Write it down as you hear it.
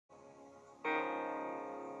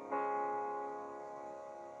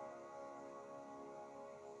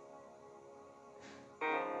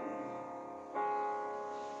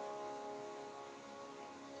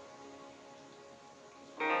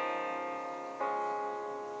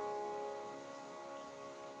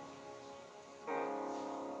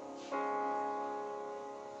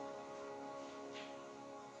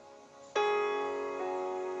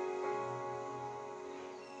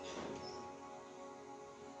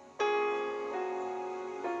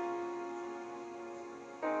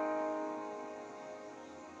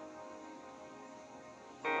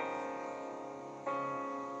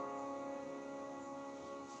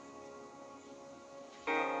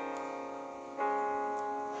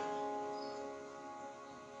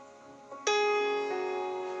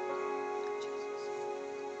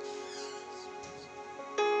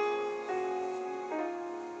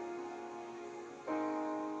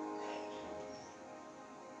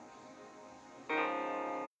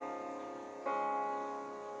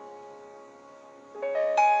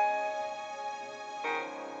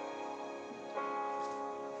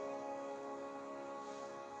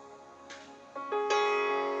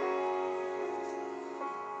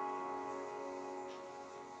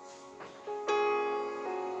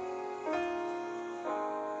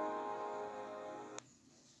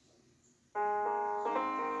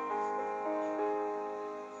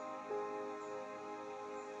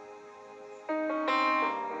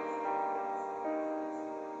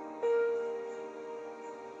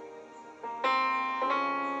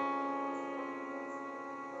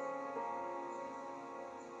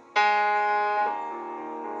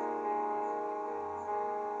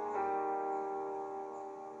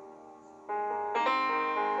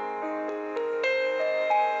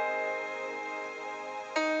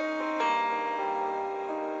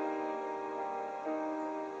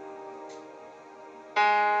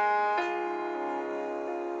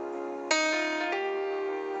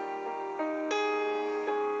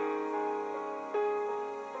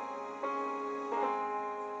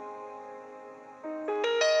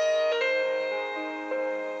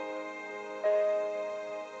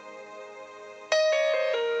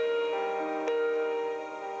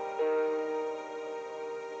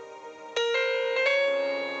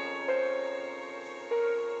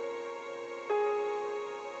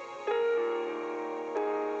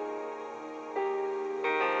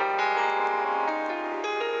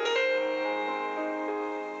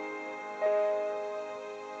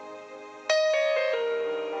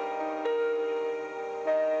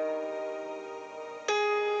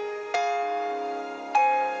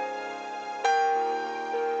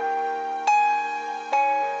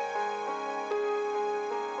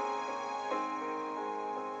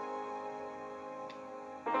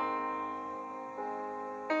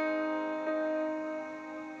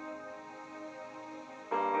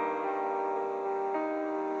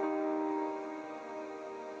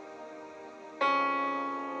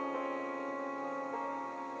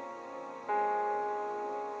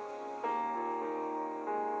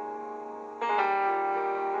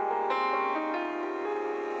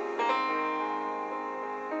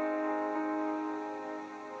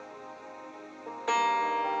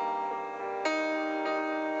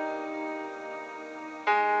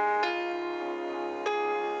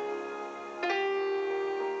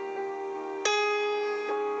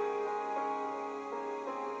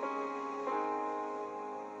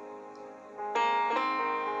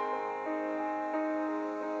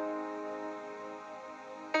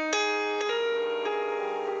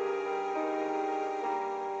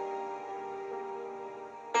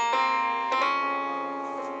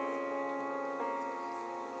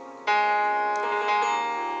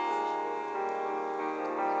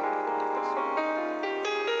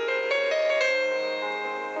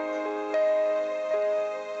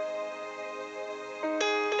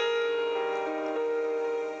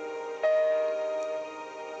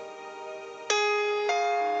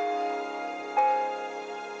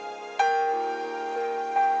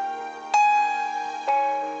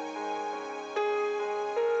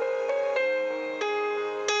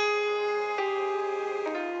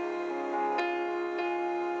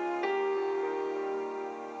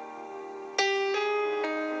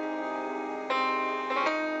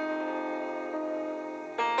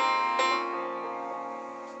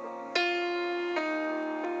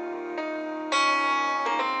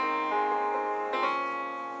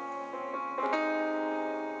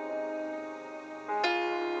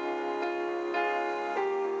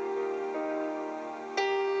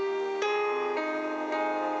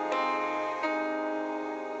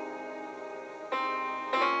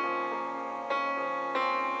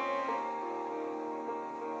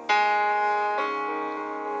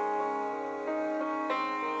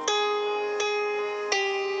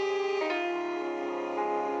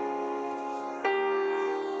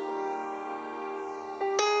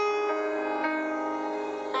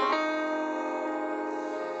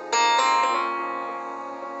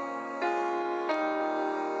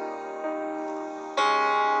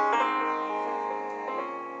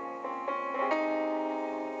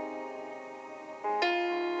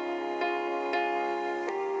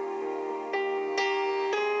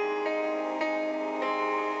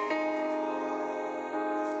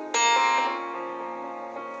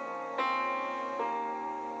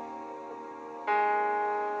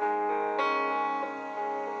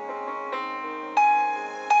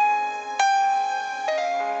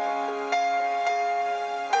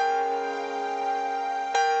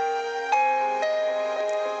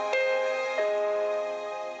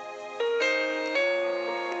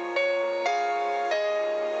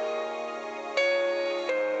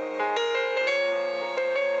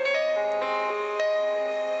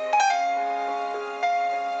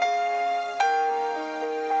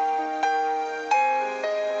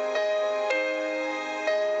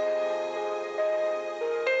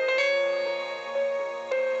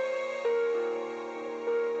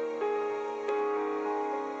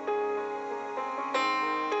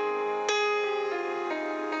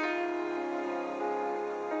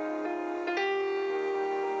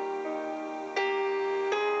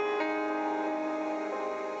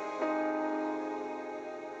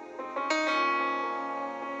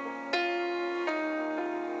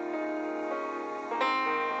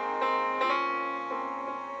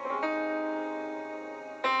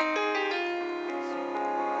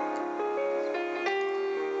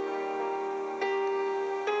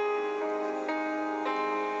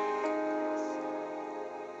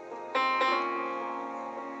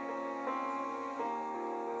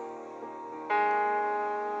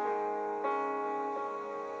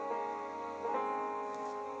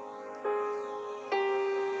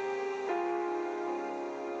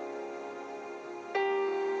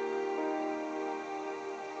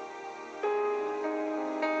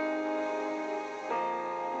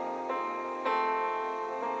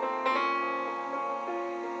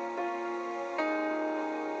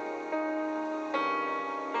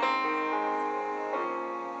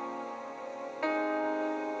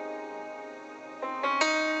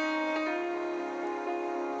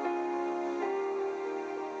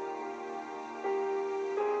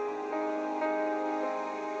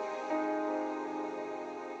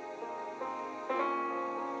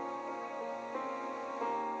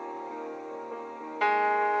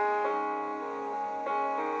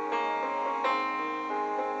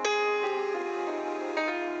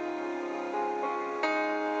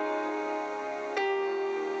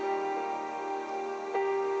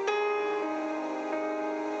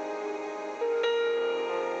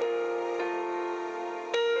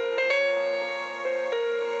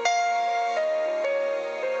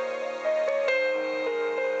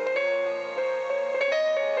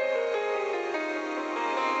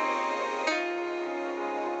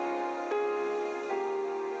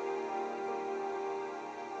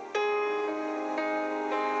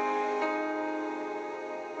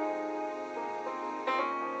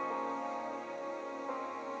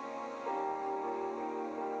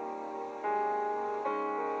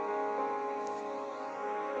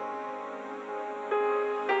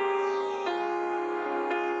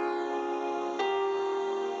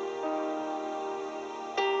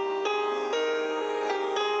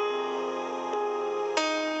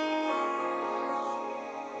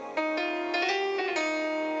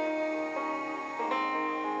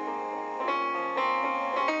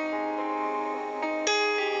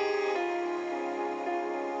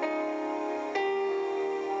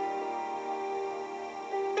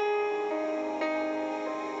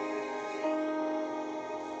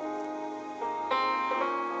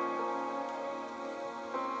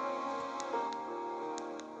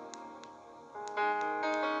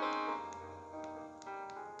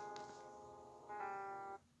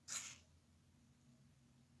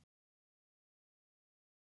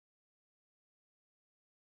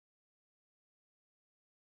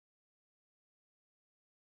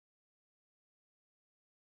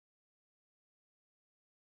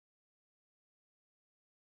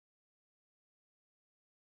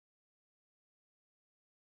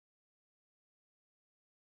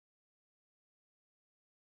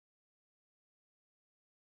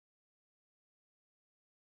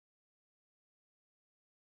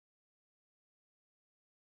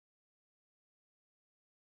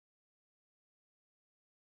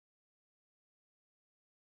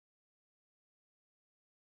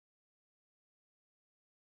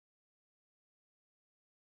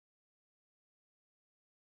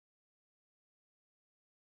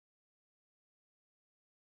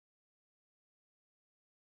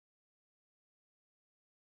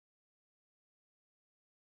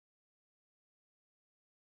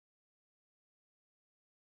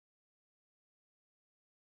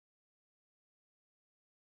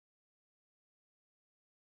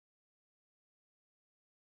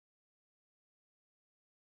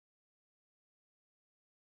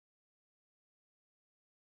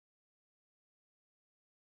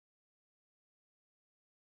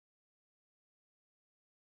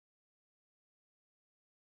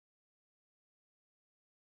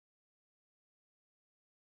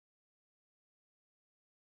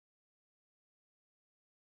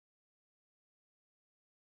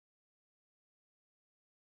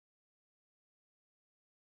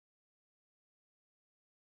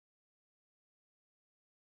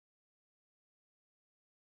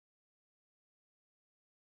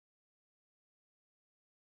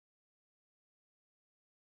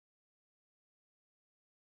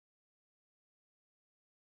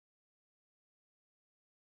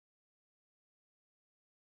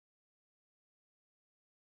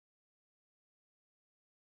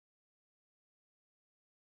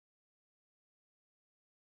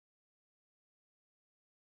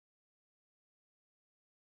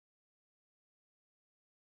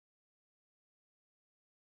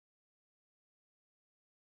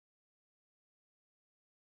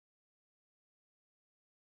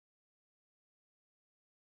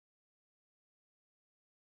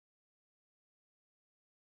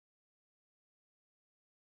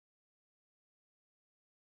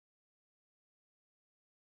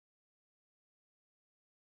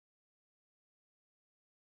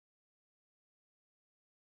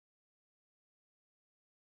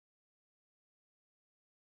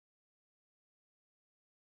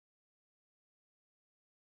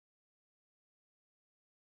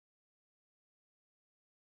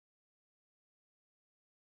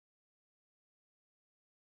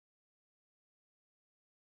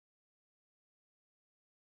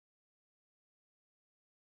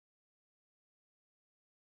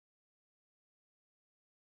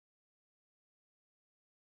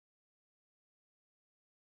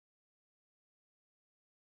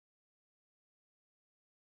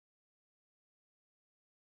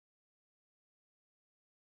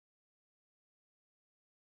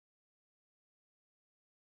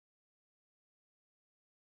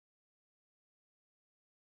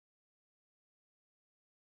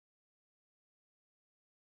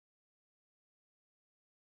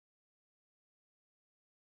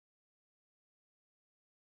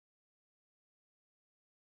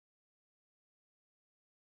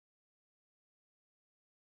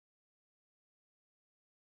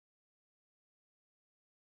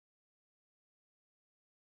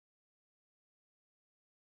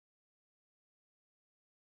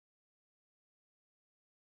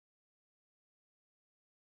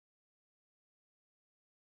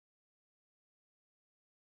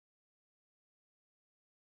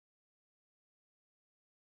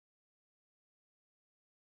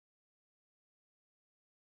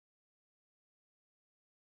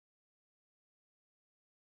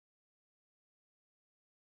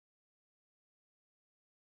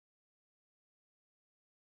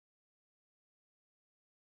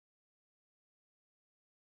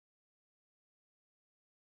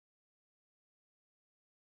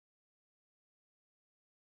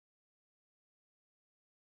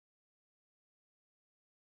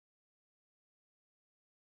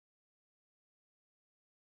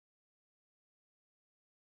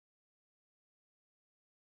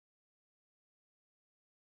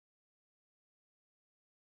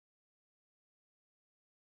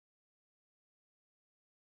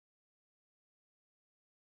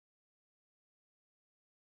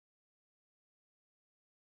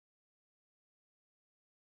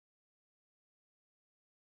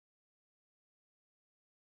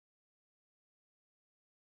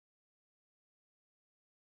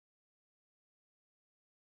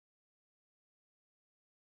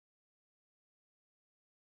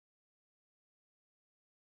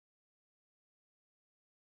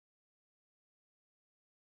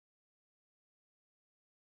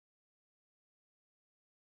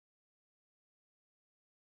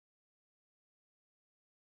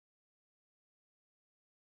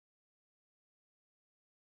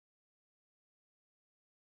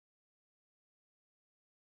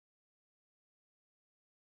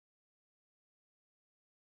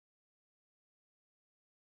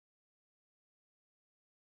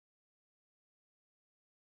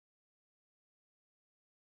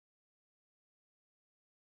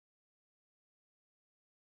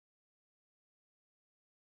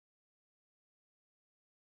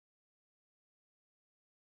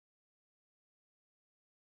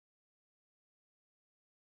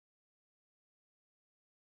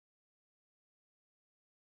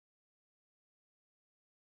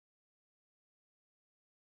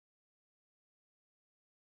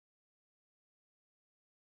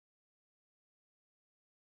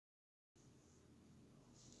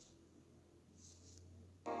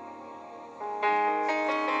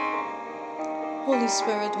Holy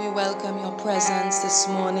Spirit, we welcome your presence this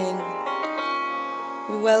morning.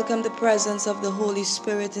 We welcome the presence of the Holy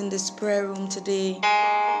Spirit in this prayer room today.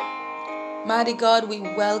 Mighty God, we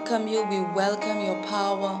welcome you. We welcome your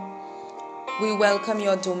power. We welcome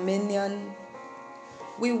your dominion.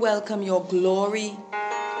 We welcome your glory.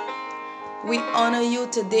 We honor you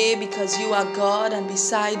today because you are God and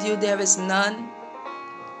beside you there is none.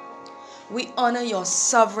 We honor your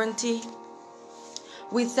sovereignty.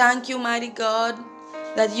 We thank you, mighty God,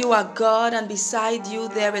 that you are God and beside you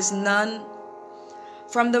there is none.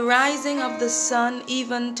 From the rising of the sun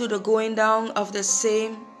even to the going down of the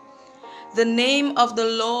same, the name of the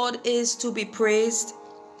Lord is to be praised.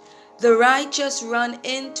 The righteous run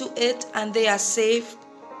into it and they are saved.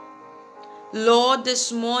 Lord,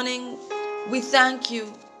 this morning we thank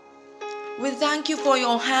you. We thank you for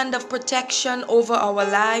your hand of protection over our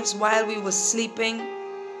lives while we were sleeping.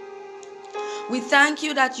 We thank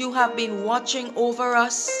you that you have been watching over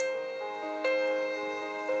us.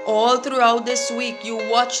 All throughout this week, you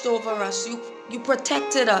watched over us. You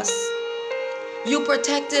protected us. You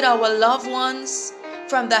protected our loved ones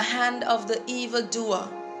from the hand of the evildoer.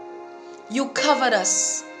 You covered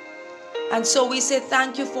us. And so we say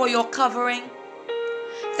thank you for your covering.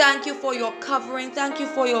 Thank you for your covering. Thank you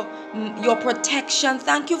for your protection.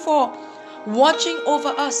 Thank you for watching over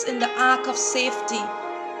us in the ark of safety.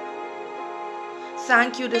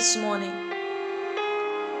 Thank you this morning.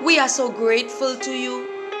 We are so grateful to you.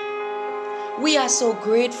 We are so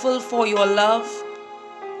grateful for your love.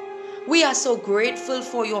 We are so grateful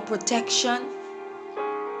for your protection.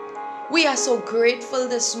 We are so grateful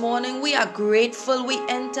this morning. We are grateful. We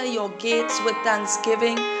enter your gates with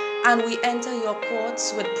thanksgiving and we enter your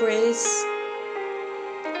courts with praise.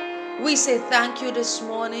 We say thank you this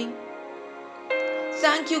morning.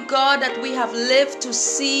 Thank you, God, that we have lived to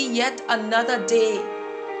see yet another day.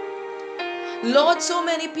 Lord, so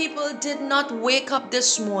many people did not wake up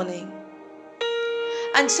this morning.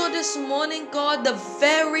 And so this morning, God, the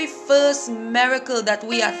very first miracle that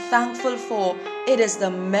we are thankful for, it is the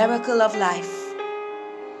miracle of life.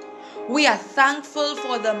 We are thankful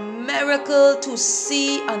for the miracle to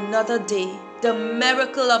see another day, the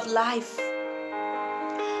miracle of life.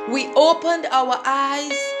 We opened our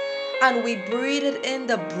eyes and we breathed in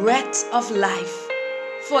the breath of life.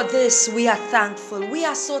 For this, we are thankful. We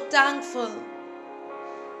are so thankful.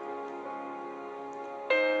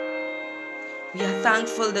 We are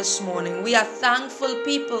thankful this morning. We are thankful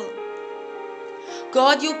people.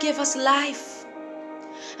 God, you give us life.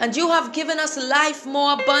 And you have given us life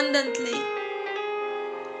more abundantly.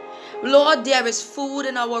 Lord, there is food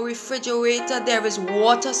in our refrigerator. There is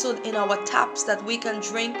water in our taps that we can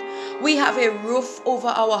drink. We have a roof over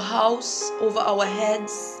our house, over our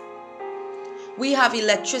heads. We have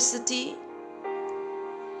electricity.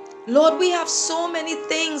 Lord, we have so many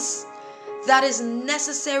things that is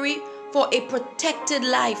necessary for a protected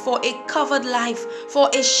life, for a covered life, for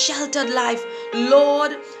a sheltered life.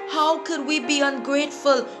 Lord, how could we be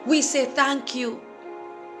ungrateful? We say thank you.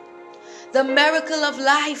 The miracle of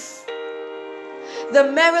life, the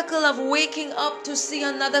miracle of waking up to see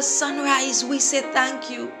another sunrise, we say thank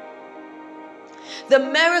you. The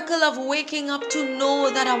miracle of waking up to know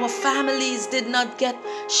that our families did not get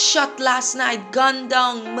shot last night, gunned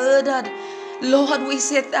down, murdered. Lord, we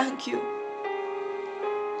say thank you.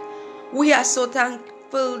 We are so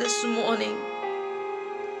thankful this morning.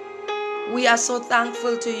 We are so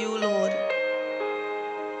thankful to you, Lord.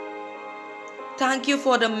 Thank you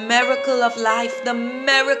for the miracle of life, the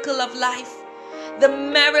miracle of life, the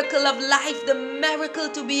miracle of life, the miracle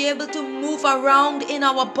to be able to move around in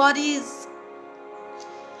our bodies.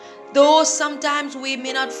 Though sometimes we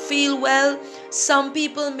may not feel well, some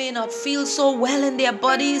people may not feel so well in their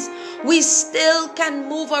bodies, we still can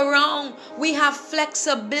move around. We have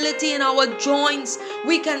flexibility in our joints.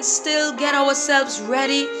 We can still get ourselves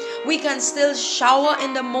ready. We can still shower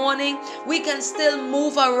in the morning. We can still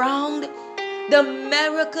move around. The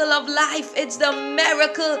miracle of life, it's the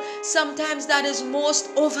miracle sometimes that is most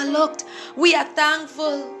overlooked. We are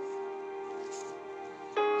thankful.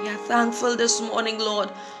 We are thankful this morning, Lord.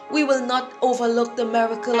 We will not overlook the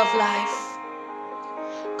miracle of life.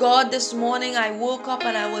 God, this morning I woke up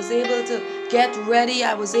and I was able to get ready.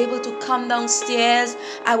 I was able to come downstairs.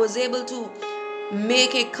 I was able to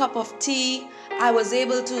make a cup of tea. I was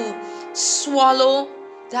able to swallow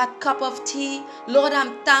that cup of tea. Lord,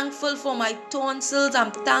 I'm thankful for my tonsils.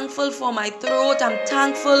 I'm thankful for my throat. I'm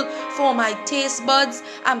thankful for my taste buds.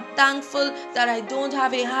 I'm thankful that I don't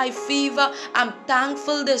have a high fever. I'm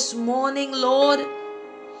thankful this morning, Lord.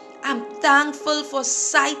 I'm thankful for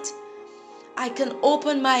sight. I can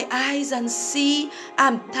open my eyes and see.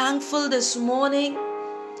 I'm thankful this morning.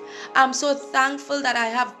 I'm so thankful that I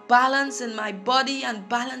have balance in my body and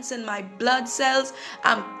balance in my blood cells.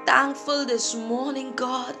 I'm thankful this morning,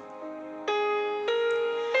 God.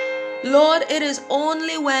 Lord, it is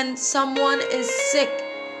only when someone is sick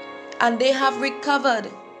and they have recovered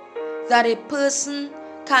that a person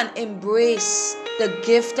can embrace the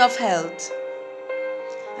gift of health.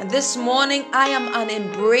 And this morning, I am an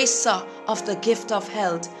embracer of the gift of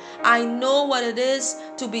health. I know what it is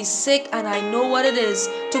to be sick, and I know what it is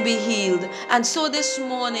to be healed. And so this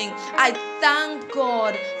morning, I thank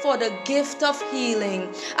God for the gift of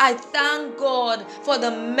healing. I thank God for the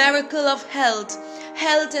miracle of health.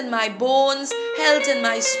 Health in my bones, health in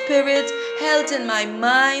my spirit, health in my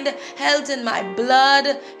mind, health in my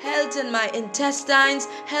blood, health in my intestines,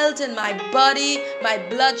 health in my body. My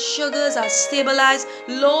blood sugars are stabilized.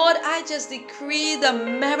 Lord, I just decree the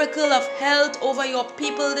miracle of health over your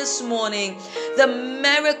people this morning. The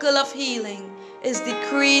miracle of healing is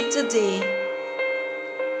decreed today.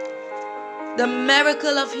 The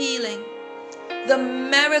miracle of healing, the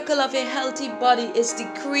miracle of a healthy body is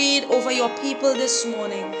decreed over your people this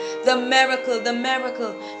morning. The miracle, the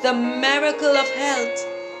miracle, the miracle of health.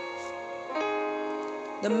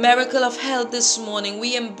 The miracle of health this morning.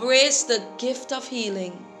 We embrace the gift of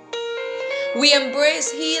healing. We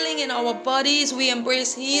embrace healing in our bodies. We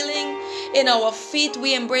embrace healing in our feet.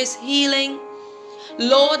 We embrace healing.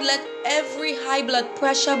 Lord, let every high blood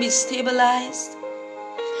pressure be stabilized.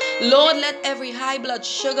 Lord, let every high blood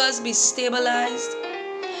sugars be stabilized.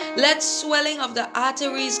 Let swelling of the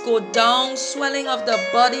arteries go down. Swelling of the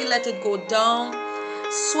body, let it go down.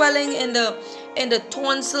 Swelling in the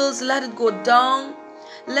tonsils, let it go down.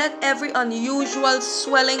 Let every unusual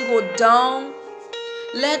swelling go down.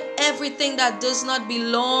 Let everything that does not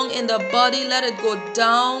belong in the body, let it go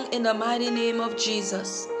down in the mighty name of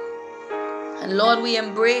Jesus. And Lord, we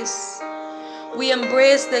embrace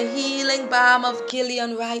the healing balm of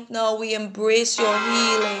Gilead right now. We embrace your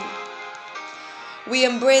healing. We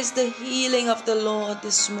embrace the healing of the Lord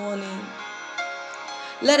this morning.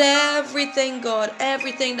 Let everything, God,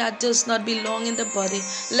 everything that does not belong in the body,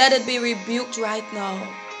 let it be rebuked right now.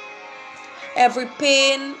 Every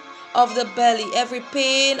pain of the belly, every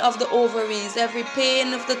pain of the ovaries, every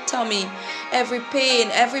pain of the tummy, every pain,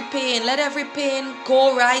 let every pain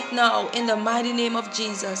go right now in the mighty name of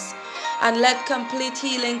Jesus. And let complete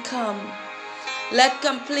healing come. Let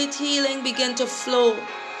complete healing begin to flow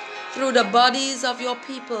through the bodies of your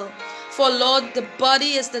people. For Lord, the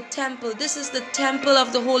body is the temple. This is the temple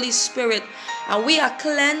of the Holy Spirit. And we are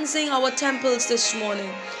cleansing our temples this morning.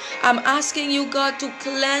 I'm asking you, God, to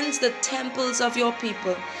cleanse the temples of your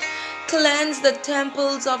people. Cleanse the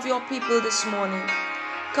temples of your people this morning.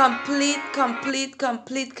 Complete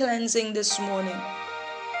cleansing this morning.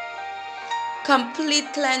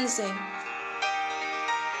 Complete cleansing.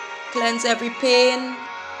 Cleanse every pain.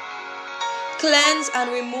 Cleanse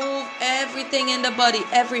and remove everything in the body.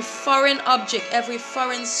 Every foreign object, every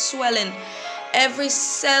foreign swelling, every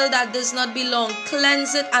cell that does not belong.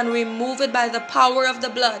 Cleanse it and remove it by the power of the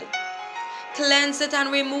blood. Cleanse it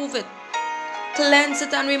and remove it. Cleanse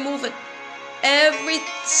it and remove it. Every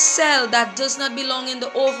cell that does not belong in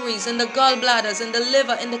the ovaries, in the gallbladders, in the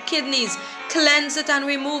liver, in the kidneys, cleanse it and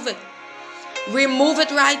remove it. Remove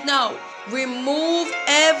it right now. Remove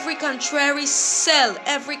every contrary cell,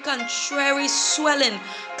 every contrary swelling.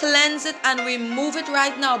 Cleanse it and remove it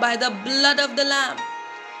right now by the blood of the Lamb.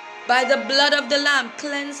 By the blood of the Lamb,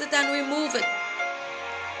 cleanse it and remove it.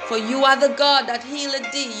 For you are the God that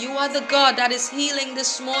healeth thee. You are the God that is healing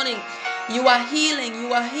this morning. You are healing,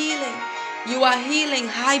 you are healing. You are healing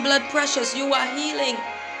high blood pressures. You are healing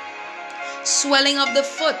swelling of the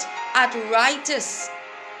foot, arthritis,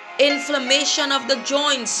 inflammation of the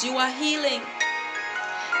joints. You are healing.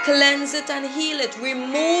 Cleanse it and heal it.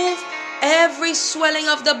 Remove every swelling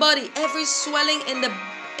of the body, every swelling in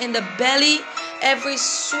the belly, every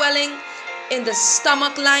swelling in the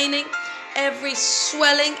stomach lining, every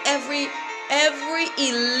swelling, every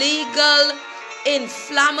illegal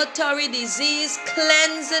inflammatory disease.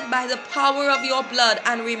 Cleanse it by the power of your blood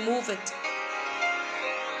and remove it.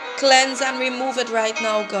 Cleanse and remove it right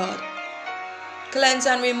now, God. Cleanse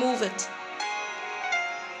and remove it.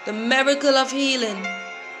 The miracle of healing.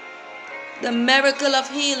 The miracle of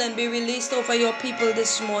healing be released over your people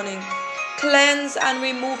this morning. Cleanse and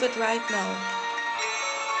remove it right now.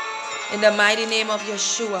 In the mighty name of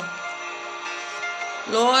Yeshua.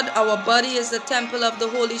 Lord, our body is the temple of the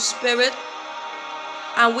Holy Spirit.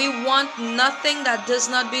 And we want nothing that does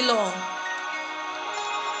not belong.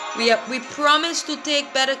 We promise to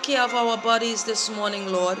take better care of our bodies this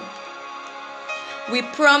morning, Lord. We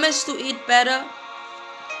promise to eat better.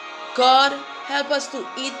 God, help us to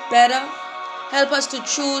eat better. Help us to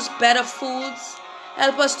choose better foods.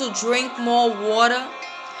 Help us to drink more water.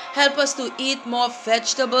 Help us to eat more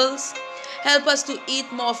vegetables. Help us to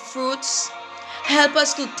eat more fruits. Help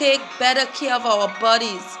us to take better care of our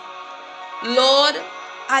bodies. Lord,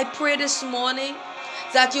 I pray this morning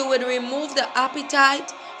that you would remove the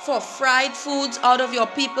appetite for fried foods out of your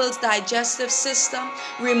people's digestive system.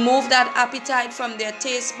 Remove that appetite from their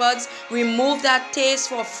taste buds. Remove that taste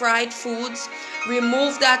for fried foods.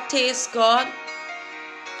 Remove that taste, God,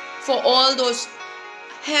 for all those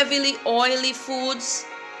heavily oily foods.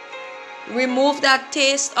 Remove that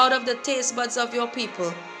taste out of the taste buds of your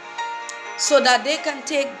people so that they can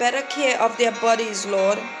take better care of their bodies,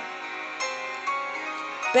 Lord.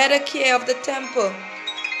 Better care of the temple.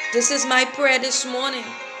 This is my prayer this morning.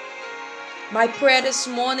 My prayer this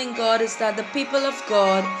morning, God, is that the people of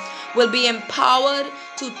God will be empowered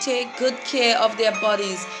to take good care of their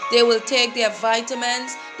bodies. They will take their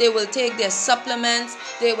vitamins. They will take their supplements.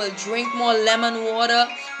 They will drink more lemon water.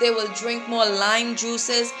 They will drink more lime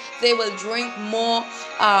juices. They will drink more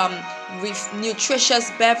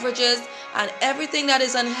nutritious beverages and everything that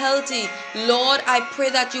is unhealthy. Lord, I pray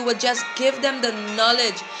that you would just give them the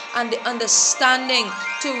knowledge and the understanding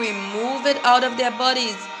to remove it out of their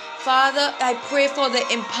bodies. Father, I pray for the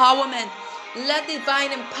empowerment. Let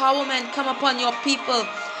divine empowerment come upon your people,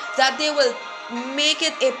 that they will make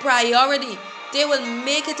it a priority. They will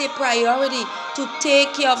make it a priority to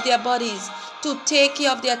take care of their bodies, to take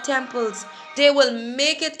care of their temples. They will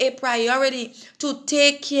make it a priority to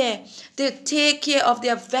take care of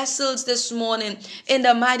their vessels this morning in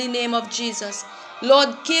the mighty name of Jesus. Lord,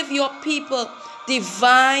 give your people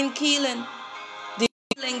divine healing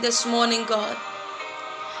this morning, God.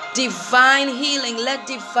 Divine healing. Let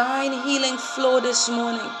divine healing flow this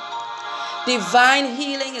morning. Divine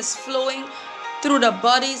healing is flowing through the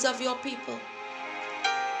bodies of your people.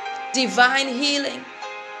 Divine healing.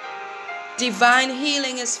 Divine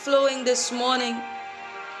healing is flowing this morning.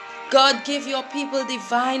 God, give your people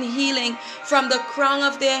divine healing from the crown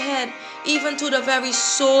of their head even to the very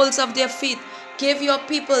soles of their feet. Give your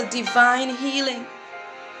people divine healing.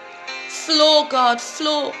 Flow, God,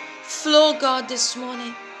 flow. Flow, God, this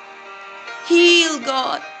morning. Heal,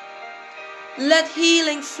 God. Let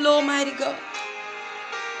healing flow, mighty God.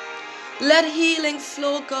 Let healing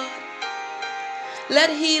flow, God. Let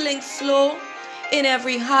healing flow in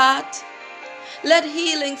every heart. Let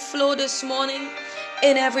healing flow this morning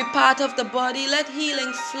in every part of the body. Let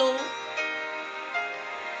healing flow.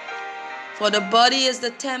 For the body is the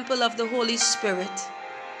temple of the Holy Spirit.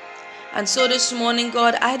 And so this morning,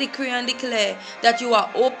 God, I decree and declare that you are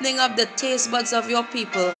opening up the taste buds of your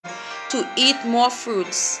people to eat more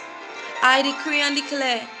fruits. I decree and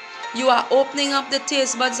declare you are opening up the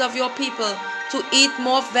taste buds of your people to eat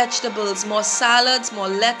more vegetables, more salads, more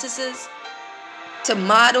lettuces,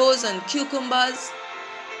 tomatoes and cucumbers,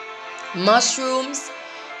 mushrooms.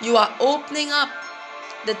 You are opening up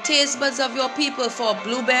the taste buds of your people for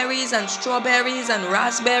blueberries and strawberries and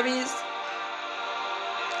raspberries.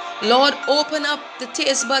 Lord, open up the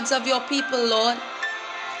taste buds of your people, Lord.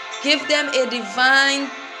 Give them a divine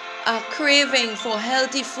craving for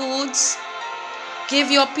healthy foods.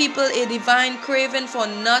 Give your people a divine craving for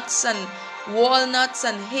nuts and walnuts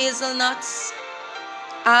and hazelnuts,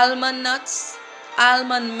 almond nuts,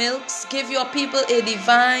 almond milks. Give your people a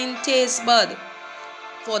divine taste bud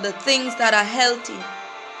for the things that are healthy,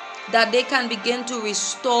 that they can begin to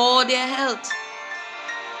restore their health.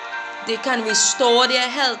 They can restore their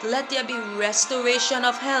health. Let there be restoration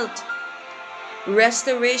of health.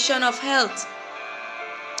 Restoration of health.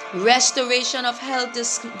 Restoration of health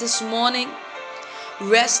this morning.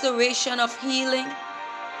 Restoration of healing.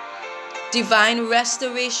 Divine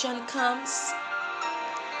restoration comes.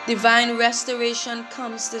 Divine restoration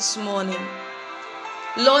comes this morning.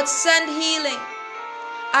 Lord, send healing.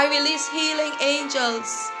 I release healing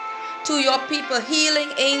angels to your people. Healing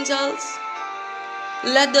angels.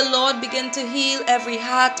 Let the Lord begin to heal every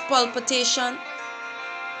heart palpitation.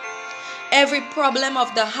 Every problem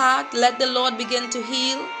of the heart, let the Lord begin to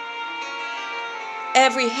heal.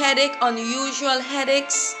 Every headache, unusual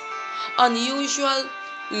headaches, unusual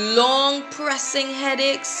long pressing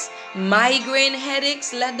headaches, migraine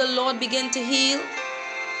headaches, let the Lord begin to heal.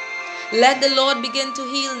 Let the Lord begin to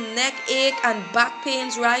heal neck ache and back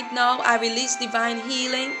pains right now. I release divine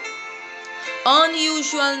healing.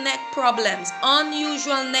 Unusual neck problems,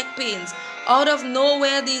 unusual neck pains. Out of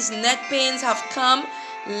nowhere these neck pains have come.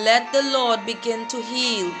 Let the Lord begin to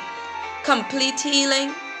heal. Complete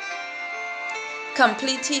healing.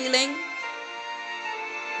 Complete healing.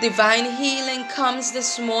 Divine healing comes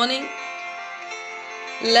this morning.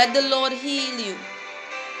 Let the Lord heal you.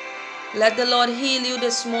 Let the Lord heal you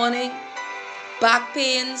this morning. Back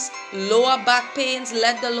pains, lower back pains,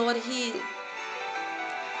 let the Lord heal.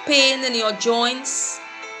 Pain in your joints,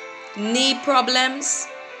 knee problems,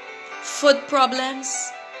 foot problems,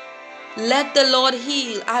 let the Lord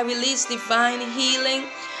heal. I release divine healing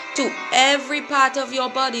to every part of your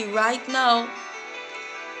body right now.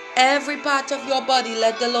 Every part of your body,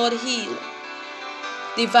 let the Lord heal.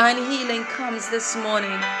 Divine healing comes this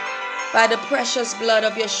morning by the precious blood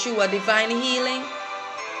of Yeshua. Divine healing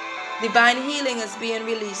is being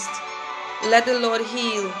released. Let the Lord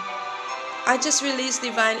heal. I just released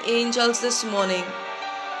divine angels this morning.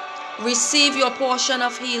 Receive your portion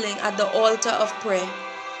of healing at the altar of prayer.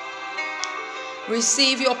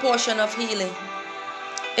 Receive your portion of healing.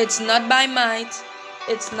 It's not by might,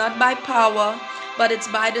 it's not by power, but it's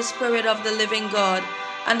by the Spirit of the living God.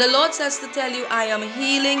 And the Lord says to tell you, I am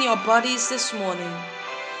healing your bodies this morning.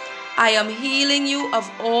 I am healing you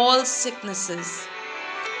of all sicknesses.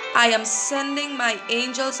 I am sending my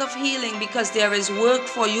angels of healing because there is work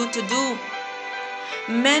for you to do.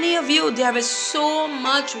 Many of you, there is so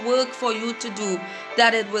much work for you to do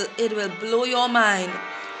that it will blow your mind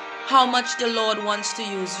how much the Lord wants to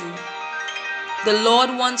use you. The Lord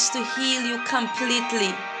wants to heal you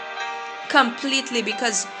completely. Completely,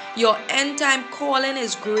 because your end time calling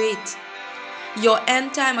is great. Your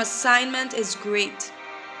end time assignment is great.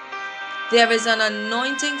 There is an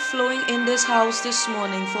anointing flowing in this house this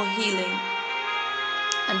morning for healing.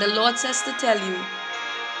 And the Lord says to tell you,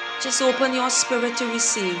 just open your spirit to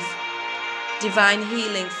receive. Divine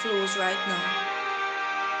healing flows right now.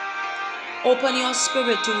 Open your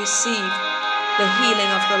spirit to receive the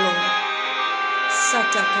healing of the Lord.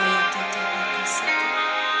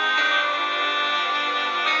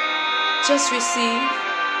 Just receive.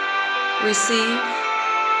 Receive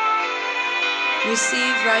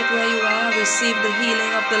right where you are. Receive the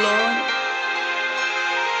healing of the Lord.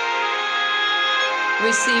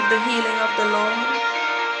 Receive the healing of the Lord.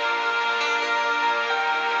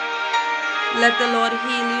 Let the Lord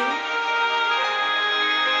heal you.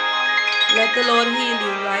 Let the Lord heal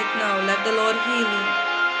you right now. Let the Lord heal you.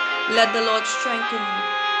 Let the Lord strengthen you.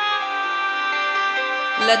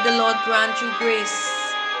 Let the Lord grant you grace.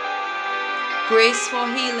 Grace for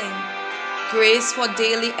healing. Grace for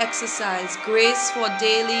daily exercise. Grace for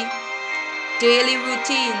daily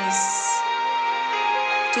routines.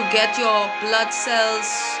 To get your blood cells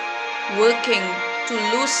working. To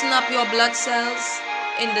loosen up your blood cells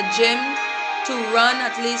in the gym. To run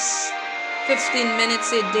at least 15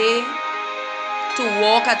 minutes a day. To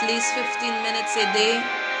walk at least 15 minutes a day.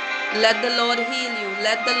 Let the Lord heal you.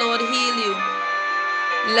 Let the Lord heal you.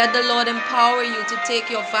 Let the Lord empower you to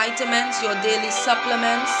take your vitamins, your daily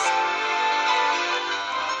supplements.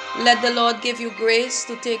 Let the Lord give you grace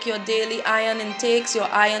to take your daily iron intakes, your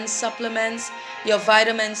iron supplements, your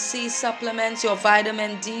vitamin C supplements, your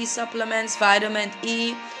vitamin D supplements, vitamin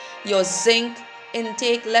E, your zinc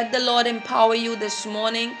intake. Let the Lord empower you this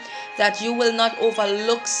morning that you will not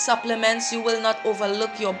overlook supplements, you will not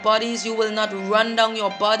overlook your bodies, you will not run down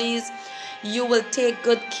your bodies. You will take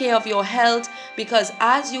good care of your health, because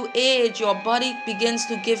as you age, your body begins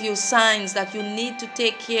to give you signs that you need to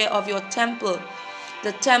take care of your temple,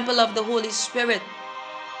 the temple of the Holy Spirit.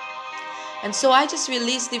 And so I just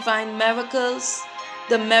release divine miracles.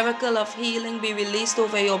 The miracle of healing be released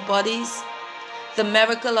over your bodies. The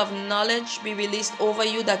miracle of knowledge be released over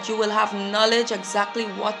you, that you will have knowledge exactly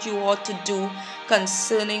what you ought to do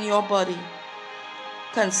concerning your body,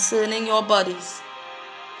 concerning your bodies.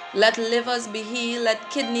 Let livers be healed,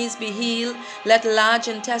 let kidneys be healed, let large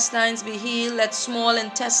intestines be healed, let small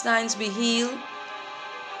intestines be healed,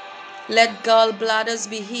 let gallbladders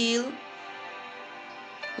be healed,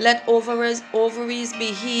 let ovaries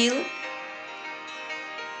be healed,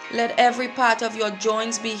 let every part of your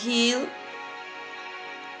joints be healed.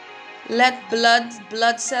 Let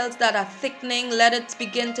blood cells that are thickening, let it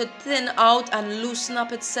begin to thin out and loosen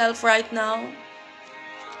up itself right now.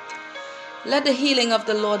 Let the healing of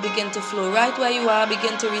the Lord begin to flow right where you are.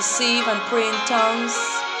 Begin to receive and pray in tongues.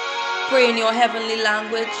 Pray in your heavenly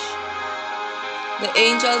language. The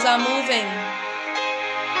angels are moving.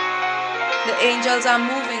 The angels are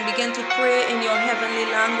moving. Begin to pray in your heavenly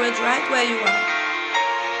language right where you are.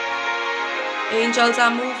 Angels are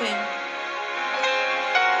moving.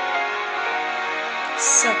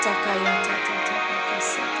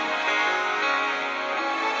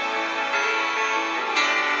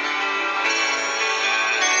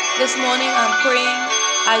 This morning I'm praying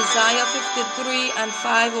Isaiah 53 and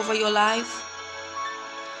 5 over your life.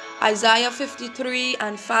 Isaiah 53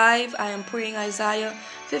 and 5. I am praying Isaiah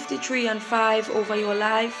 53 and 5 over your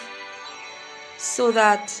life so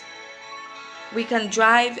that we can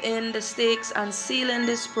drive in the stakes and seal in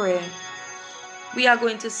this prayer. We are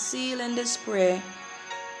going to seal in this prayer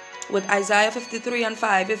with Isaiah 53 and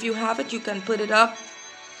 5. If you have it, you can put it up.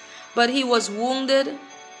 But he was wounded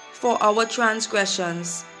for our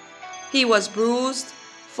transgressions. He was bruised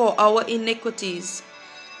for our iniquities.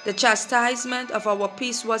 The chastisement of our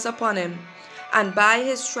peace was upon him, and by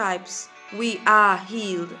his stripes we are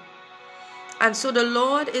healed. And so the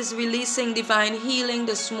Lord is releasing divine healing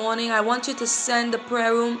this morning. I want you to send the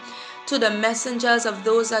prayer room to the messengers of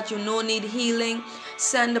those that you know need healing.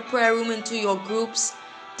 Send the prayer room into your groups.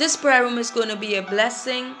 This prayer room is going to be a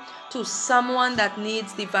blessing to someone that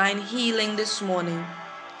needs divine healing this morning.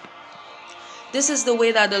 This is the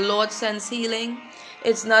way that the Lord sends healing.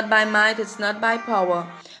 It's not by might, it's not by power,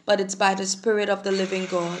 but it's by the Spirit of the living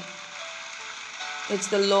God. It's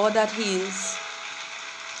the Lord that heals.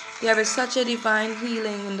 There is such a divine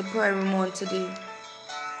healing in the prayer room on today.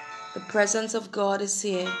 The presence of God is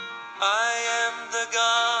here. I am the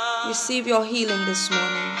God. Receive your healing this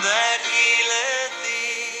morning. That healeth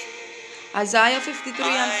thee. Isaiah 53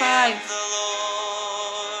 and 5.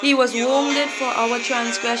 He was wounded for our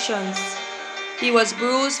transgressions. He was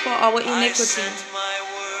bruised for our iniquity.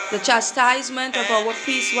 The chastisement of our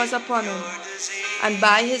peace was upon him, and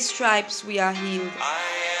by his stripes we are healed.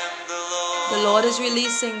 The Lord is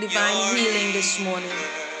releasing divine healing this morning.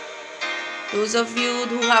 Those of you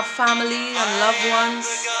who have family and loved ones,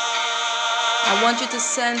 I want you to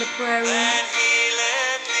send a prayer in,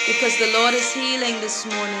 because the Lord is healing this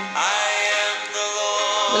morning.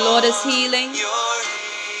 The Lord is healing.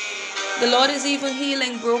 The Lord is even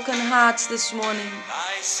healing broken hearts this morning.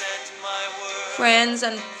 Friends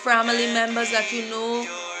and family members that you know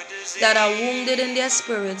that are wounded in their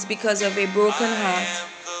spirits because of a broken heart.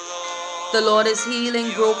 The Lord is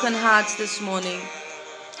healing broken hearts this morning.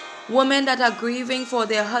 Women that are grieving for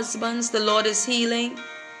their husbands, the Lord is healing.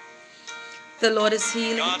 The Lord is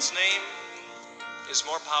healing. God's name is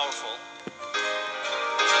more powerful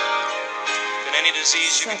than any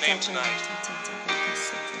disease you can name tonight.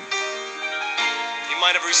 You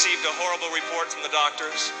might have received a horrible report from the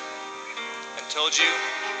doctors and told you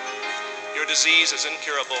your disease is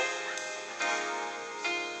incurable.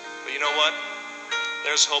 But you know what?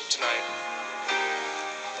 There's hope tonight.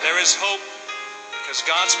 There is hope because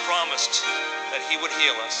God's promised that He would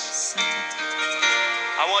heal us.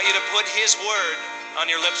 I want you to put His word on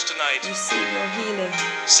your lips tonight. Receive your healing.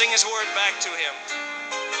 Sing His word back to Him.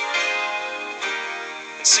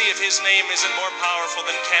 And see if His name isn't more powerful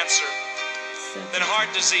than cancer, than heart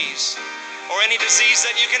disease, or any disease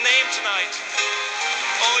that you can name tonight.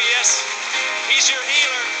 Oh yes, He's your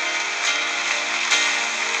healer.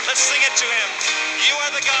 Let's sing it to Him. You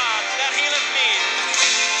are the God that healeth me.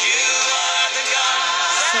 You are the God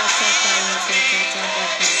that healeth me.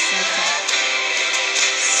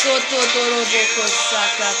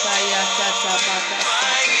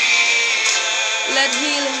 Let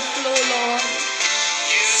healing flow, Lord.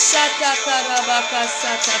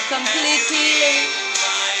 Complete healing.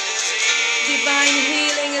 Divine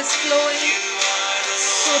healing is flowing.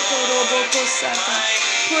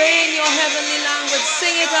 Pray in your heavenly language.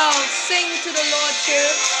 Sing it out. Sing to the Lord,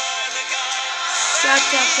 church.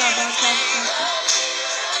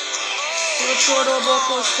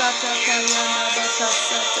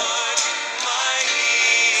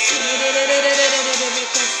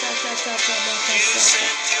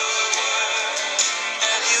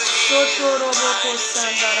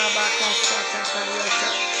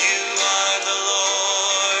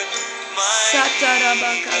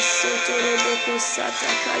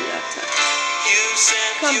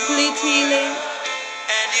 Complete healing.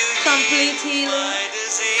 Complete healing.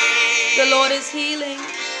 The Lord is healing.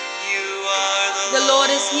 The Lord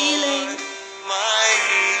is healing.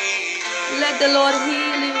 Let the Lord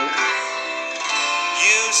heal you.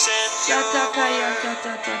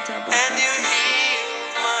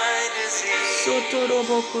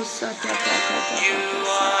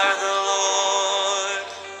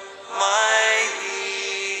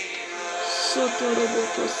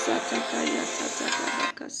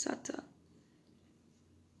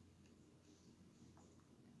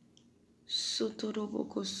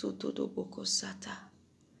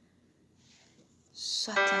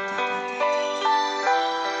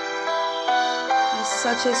 There's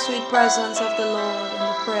such a sweet presence of the Lord in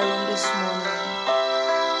the prayer room this morning.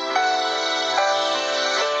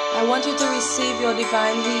 I want you to receive your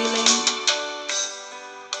divine healing.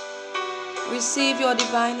 Receive your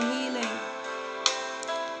divine healing.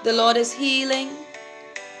 The Lord is healing.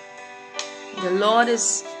 The Lord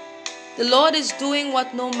is doing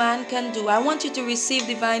what no man can do. I want you to receive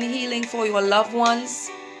divine healing for your loved ones.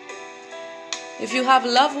 If you have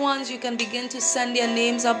loved ones, you can begin to send their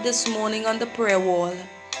names up this morning on the prayer wall.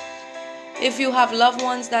 If you have loved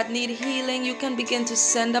ones that need healing, you can begin to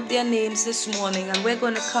send up their names this morning, and we're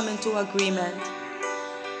going to come into agreement.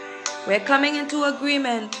 We're coming into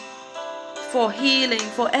agreement for healing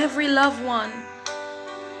for every loved one.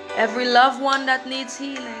 Every loved one that needs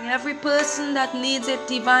healing. Every person that needs a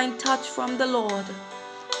divine touch from the Lord.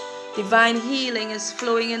 Divine healing is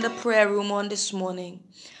flowing in the prayer room on this morning.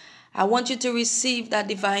 I want you to receive that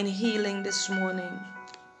divine healing this morning.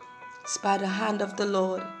 It's by the hand of the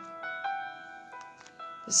Lord.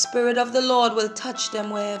 The Spirit of the Lord will touch them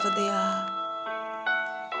wherever they are.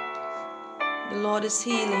 The Lord is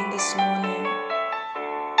healing this morning.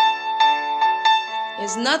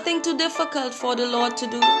 There's nothing too difficult for the Lord to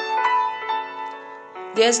do.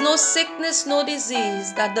 There's no sickness, no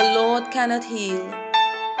disease that the Lord cannot heal.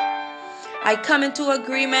 I come into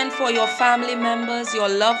agreement for your family members, your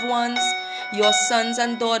loved ones, your sons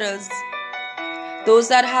and daughters, those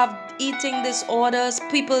that have eating disorders,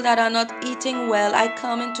 people that are not eating well. I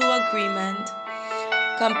come into agreement.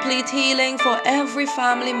 Complete healing for every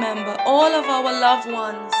family member, all of our loved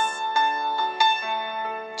ones.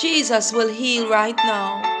 Jesus will heal right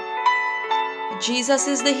now. Jesus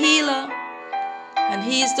is the healer, and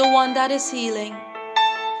He is the one that is healing.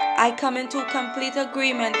 I come into complete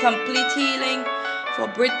agreement, complete healing for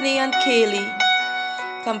Brittany and Kaylee.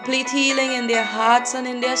 Complete healing in their hearts and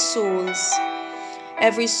in their souls.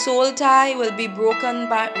 Every soul tie will be broken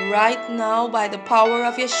right now by the power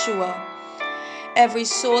of Yeshua. Every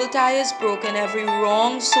soul tie is broken, every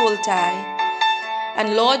wrong soul tie.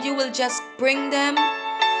 And Lord, you will just bring them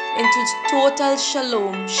into total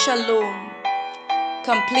shalom, shalom.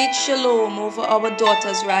 Complete shalom over our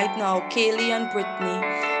daughters right now, Kaylee and Brittany,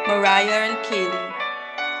 Mariah and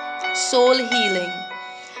Kaylee. Soul healing.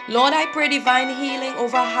 Lord, I pray divine healing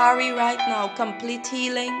over Harry right now. Complete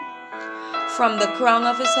healing from the crown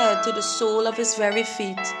of his head to the sole of his very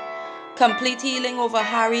feet. Complete healing over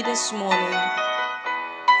Harry this morning.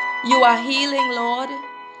 You are healing, Lord.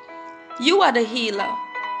 You are the healer.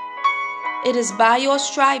 It is by your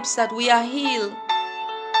stripes that we are healed.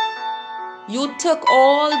 You took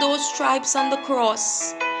all those stripes on the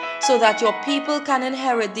cross so that your people can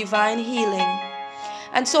inherit divine healing.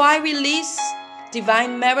 And so I release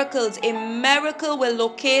divine miracles. A miracle will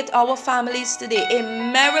locate our families today. A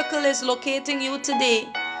miracle is locating you today.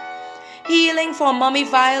 Healing for Mommy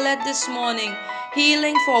Violet this morning.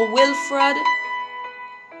 Healing for Wilfred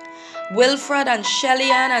and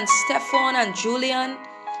Shelly-Ann and Stefan and Julian.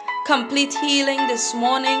 Complete healing this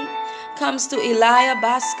morning comes to Elijah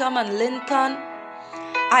Bascom and Lincoln.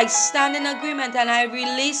 I stand in agreement and I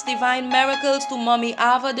release divine miracles to Mommy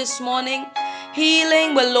Ava this morning.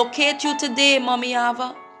 Healing will locate you today, Mommy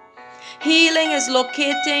Ava. Healing is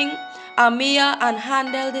locating Amia and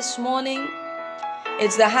Handel this morning.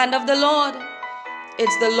 It's the hand of the Lord.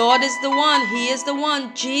 It's the Lord is the one. He is the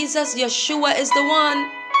one. Jesus, Yeshua is the one.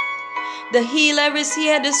 The healer is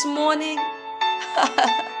here this morning.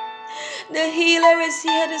 The healer is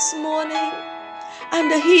here this morning. And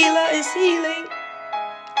the healer is healing.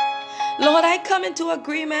 Lord, I come into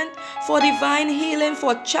agreement for divine healing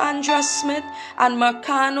for Chandra Smith and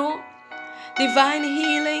Marcano. Divine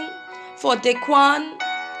healing for Dequan.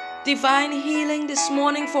 Divine healing this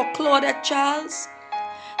morning for Claudette Charles.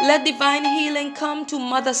 Let divine healing come to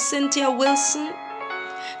Mother Cynthia Wilson.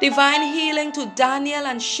 Divine healing to Daniel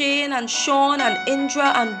and Shane and Sean and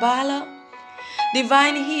Indra and Bala.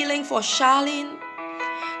 Divine healing for Charlene.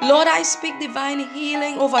 Lord, I speak divine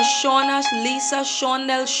healing over Shauna, Lisa,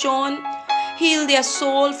 Shonell, Sean. Heal their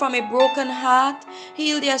soul from a broken heart.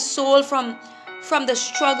 Heal their soul from the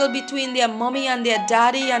struggle between their mommy and their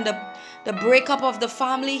daddy and the breakup of the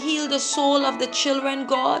family. Heal the soul of the children,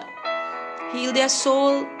 God. Heal their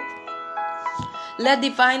soul. Let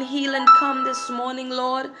divine healing come this morning,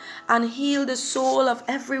 Lord, and heal the soul of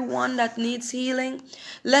everyone that needs healing.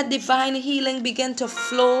 Let divine healing begin to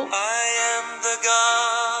flow. I am the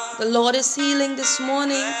God. The Lord is healing this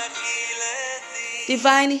morning.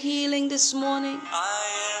 Divine healing this morning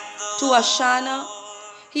to Ashana.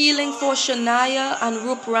 Healing for Shania and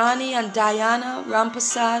Ruprani and Diana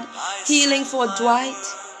Rampasad. Healing for Dwight.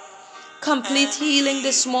 Complete healing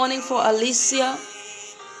this morning for Alicia.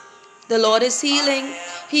 The Lord is healing.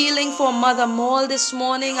 Healing for Mother Maul this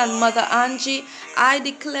morning and Mother Angie. I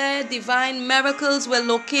declare divine miracles will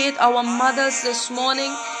locate our mothers this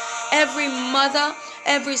morning. Every mother,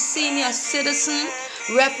 every senior citizen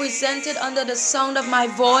represented under the sound of my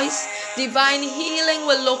voice. Divine healing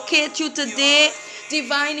will locate you today.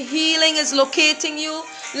 Divine healing is locating you.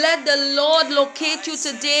 Let the Lord locate you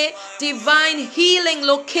today. Divine healing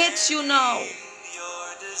locates you now.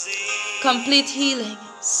 Complete healing.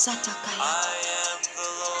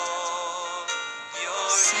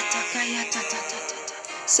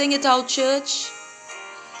 Sing it out, church.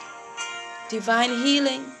 Divine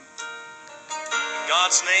healing.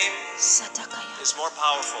 God's name is more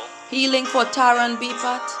powerful Healing for Taran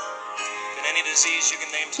Bipat. than any disease you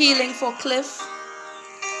can name tonight. Healing for Cliff.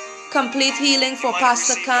 Complete healing for You might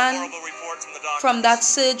Pastor receive a Khan horrible report from the doctors. from that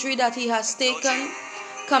surgery that he has taken.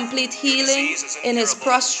 Complete healing in his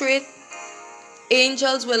prostrate.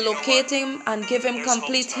 Angels will locate him and give him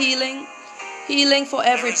complete healing. Healing for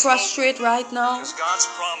every prostrate right now. Because God's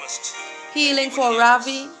promised. Healing for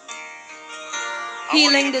Ravi. I want you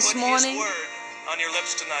Healing to this put morning. His word on your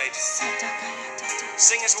lips tonight.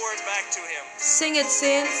 Sing His word back to Him Sing it,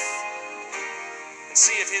 saints. and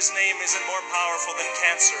see if His name isn't more powerful than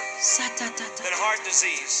cancer, than heart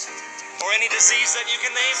disease, or any disease that you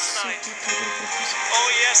can name tonight. Oh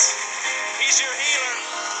yes, He's your healer.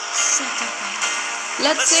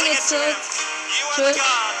 Let's sing it, to Him. church. You are Church, the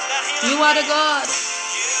God that healeth you are the me. God.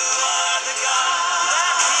 You are the God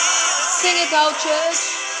that healeth Sing it out, church.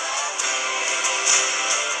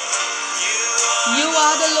 You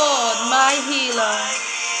are the Lord, my healer.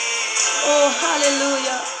 Oh,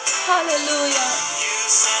 hallelujah. Hallelujah.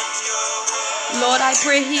 Lord, I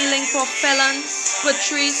pray healing for Felons,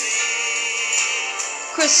 Patrice,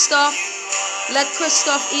 Christoph. Let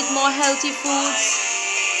Christoph eat more healthy foods.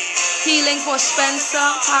 Healing for Spencer,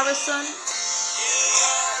 Harrison.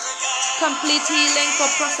 Complete healing for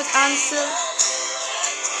Prophet Ansel.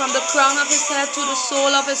 From the crown of his head to the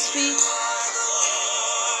sole of his feet.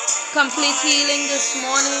 Complete healing this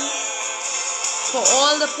morning for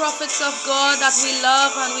all the prophets of God that we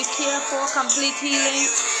love and we care for. Complete healing.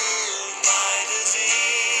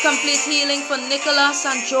 Complete healing for Nicholas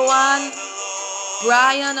and Joanne,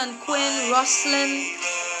 Brian and Quinn, Roslyn,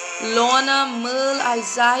 Lorna, Merle,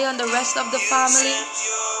 Isaiah, and the rest of the family.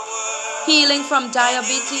 Healing from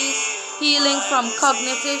diabetes, healing from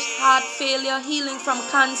cognitive heart failure, healing from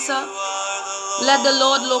cancer. Let the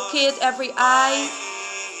Lord locate every eye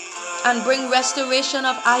and bring restoration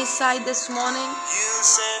of eyesight this morning.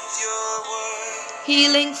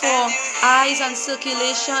 Healing for eyes and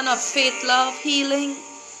circulation of faith, love, healing.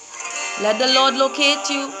 Let the Lord locate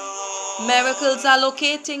you. Miracles are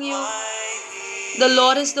locating you. The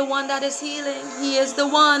Lord is the one that is healing. He is the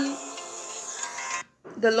one.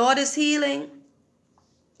 The Lord is healing.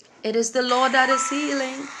 It is the Lord that is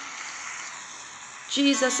healing.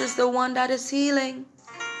 Jesus is the one that is healing.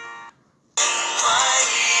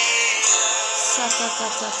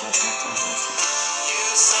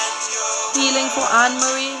 Healing for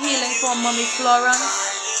Anne-Marie, healing for Mommy Florence,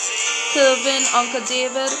 Kelvin, Uncle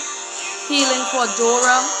David, healing for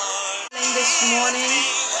Dora, healing this morning,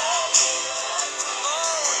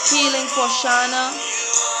 healing for Shana,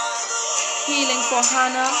 healing for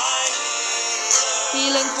Hannah,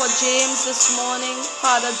 healing for James this morning,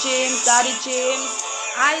 Father James, Daddy James.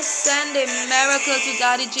 I send a miracle to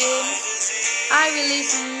Daddy James. I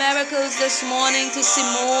release miracles this morning to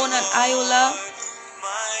Simone and Iola.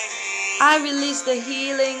 I release the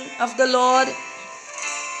healing of the Lord.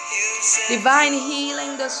 Divine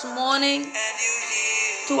healing this morning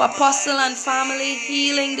to Apostle and family.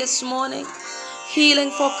 Healing this morning.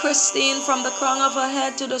 Healing for Christine from the crown of her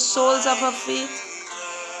head to the soles of her feet.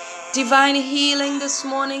 Divine healing this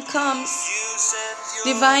morning comes.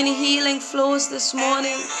 Divine healing flows this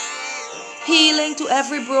morning. Healing to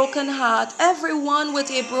every broken heart. Everyone with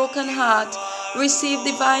a broken heart, receive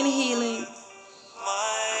divine healing.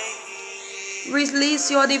 Release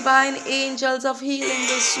your divine angels of healing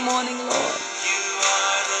this morning, Lord.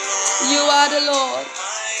 You are the Lord.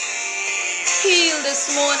 Heal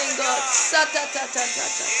this morning, God.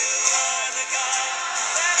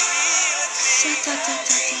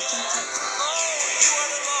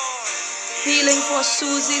 Healing for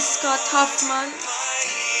Susie Scott Huffman.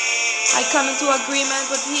 I come into agreement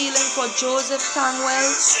with healing for Joseph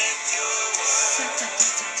Tangwell.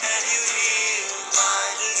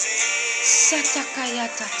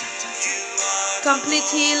 Complete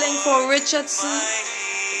healing for Richardson.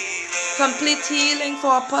 Complete healing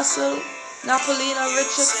for Apostle Napolina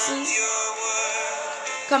Richardson.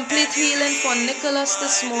 Complete healing for Nicholas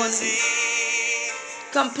this morning.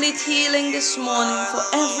 Complete healing this morning for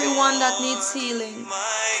everyone that needs healing.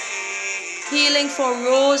 Healing for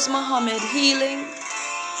Rose Muhammad. Healing.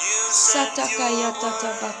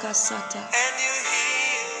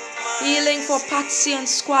 Healing for Patsy and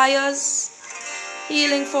Squires.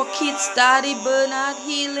 Healing for Keith's daddy, Bernard.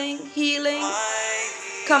 Healing, healing.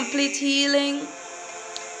 Complete healing.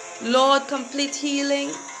 Lord, complete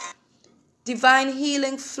healing. Divine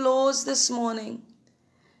healing flows this morning.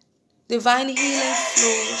 Divine healing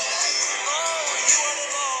flows.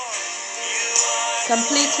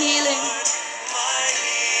 Complete healing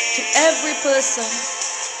to every person.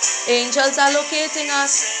 Angels are locating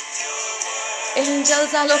us.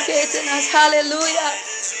 Angels are locating us. Hallelujah.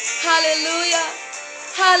 Hallelujah.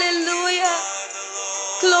 Hallelujah.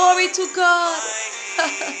 Glory to God.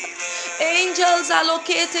 Angels are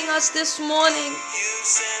locating us this morning.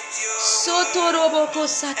 Sotoroboko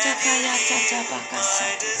satakaya tatabaka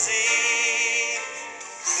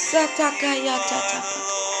satakaya tataba.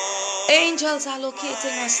 Angels are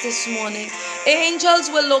locating us this morning. Angels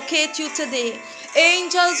will locate you today.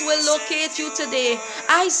 Angels will locate you today.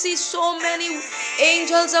 I see so many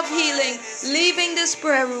angels of healing leaving this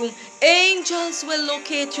prayer room. Angels will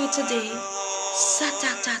locate you today.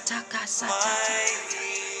 Satatataka satatata.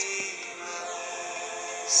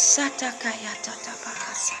 Satakaya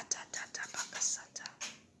tatabaka satatabaka sata.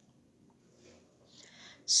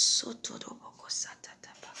 Sotoroboko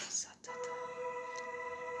satatabaka satata.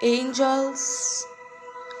 Angels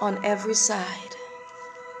on every side.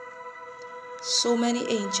 So many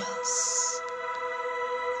angels.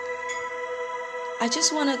 I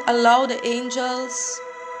just want to allow the angels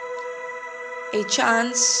a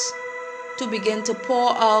chance to begin to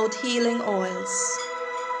pour out healing oils.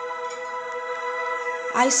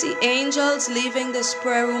 I see angels leaving this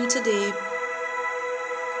prayer room today.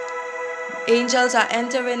 Angels are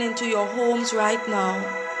entering into your homes right now.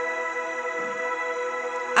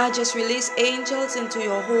 I just release angels into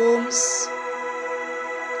your homes.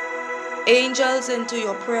 Angels into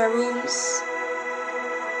your prayer rooms.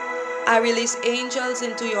 I release angels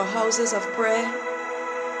into your houses of prayer.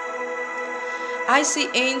 I see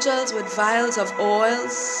angels with vials of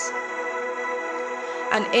oils.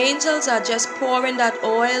 And angels are just pouring that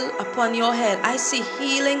oil upon your head. I see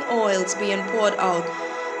healing oils being poured out.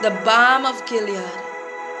 The balm of Gilead.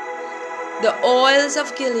 The oils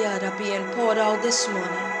of Gilead are being poured out this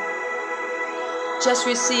morning. Just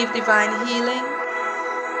receive divine healing.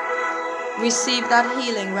 Receive that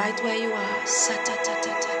healing right where you are.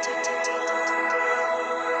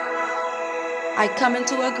 I come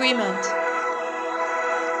into agreement.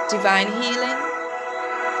 Divine healing.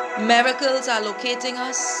 Miracles are locating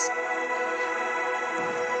us.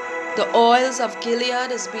 The oils of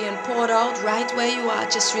Gilead is being poured out right where you are.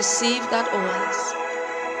 Just receive that oils.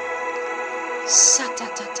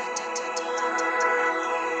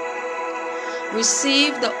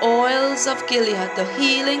 Receive the oils of Gilead, the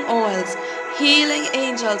healing oils. Healing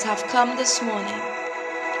angels have come this morning.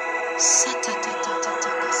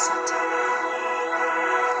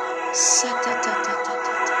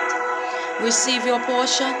 Receive your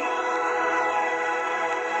portion.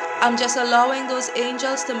 I'm just allowing those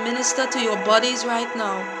angels to minister to your bodies right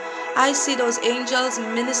now. I see those angels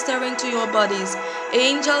ministering to your bodies.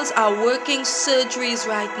 Angels are working surgeries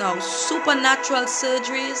right now. Supernatural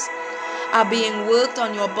surgeries are being worked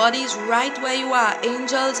on your bodies right where you are.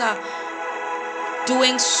 Angels are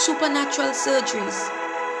doing supernatural surgeries.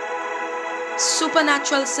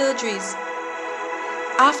 Supernatural surgeries.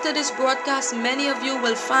 After this broadcast, many of you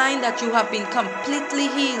will find that you have been completely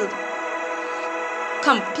healed.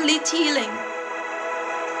 Complete healing.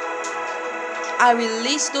 I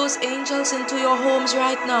release those angels into your homes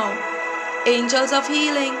right now. Angels of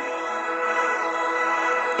healing.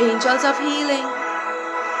 Angels of healing.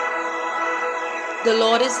 The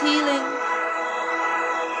Lord is healing.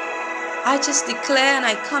 I just declare and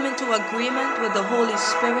I come into agreement with the Holy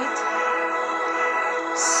Spirit.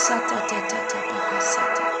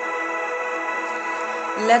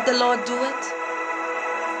 Let the Lord do it.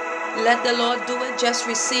 Let the Lord do it. Just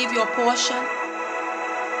receive your portion.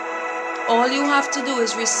 All you have to do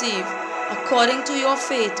is receive. According to your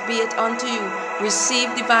faith, be it unto you.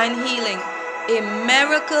 Receive divine healing. A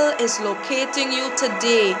miracle is locating you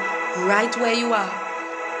today, right where you are.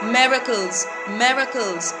 Miracles,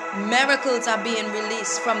 miracles, miracles are being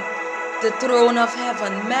released from the throne of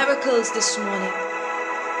heaven. Miracles this morning.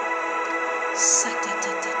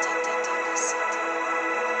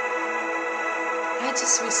 I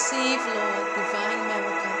just receive, Lord, divine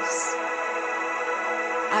miracles.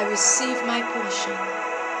 I receive my portion.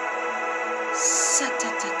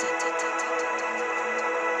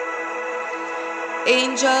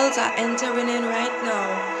 Angels are entering in right now,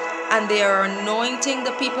 and they are anointing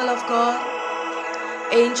the people of God.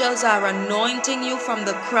 Angels are anointing you from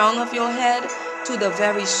the crown of your head to the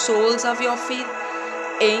very soles of your feet.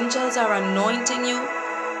 Angels are anointing you.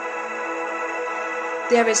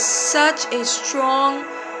 There is such a strong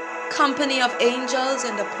company of angels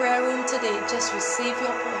in the prayer room today. Just receive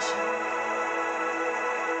your portion.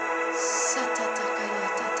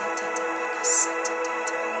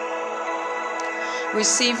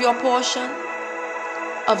 Receive your portion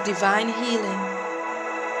of divine healing.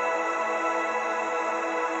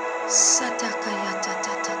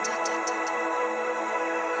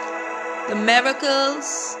 The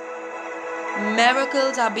miracles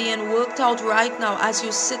are being worked out right now as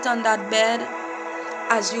you sit on that bed,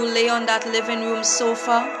 as you lay on that living room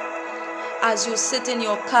sofa, as you sit in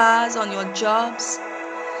your cars, on your jobs,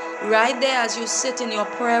 right there as you sit in your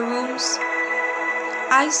prayer rooms.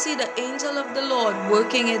 I see the angel of the Lord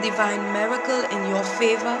working a divine miracle in your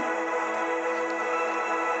favor.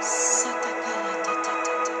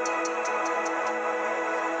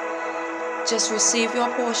 Just receive your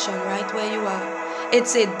portion right where you are.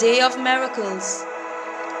 It's a day of miracles.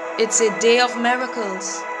 It's a day of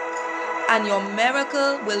miracles. And your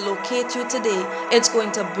miracle will locate you today. It's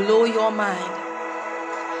going to blow your mind.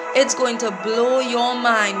 It's going to blow your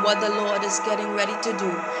mind what the Lord is getting ready to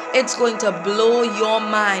do. It's going to blow your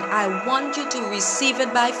mind. I want you to receive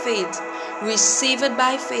it by faith. Receive it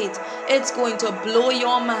by faith. It's going to blow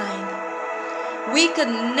your mind. We could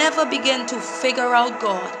never begin to figure out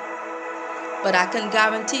God. But I can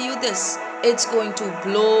guarantee you this. It's going to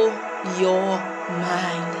blow your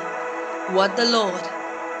mind. What the Lord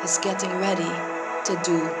is getting ready to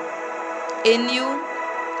do in you,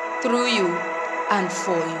 through you, and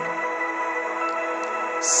for you.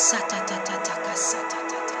 Satatatataka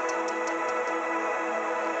satatatata.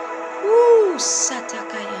 Woo,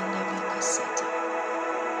 satakayanda bakasata.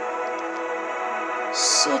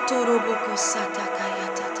 Sotoroboko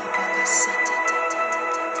satakayatata bakasata.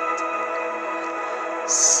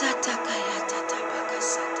 Satakayatata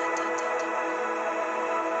bakasata.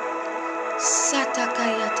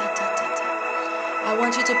 Satakayatata. I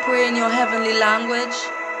want you to pray in your heavenly language.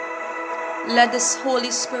 Let this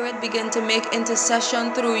Holy Spirit begin to make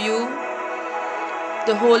intercession through you.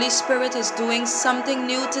 The Holy Spirit is doing something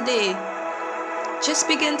new today. Just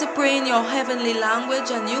begin to pray in your heavenly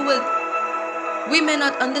language and you will. We may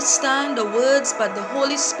not understand the words, but the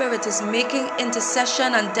Holy Spirit is making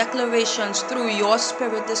intercession and declarations through your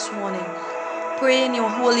spirit this morning. Pray in your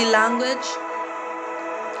holy language.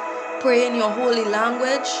 Pray in your holy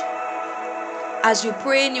language. As you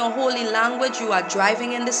pray in your holy language, you are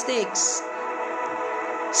driving in the stakes.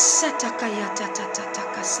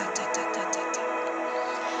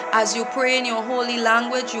 As you pray in your holy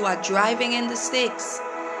language, you are driving in the stakes.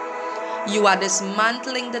 You are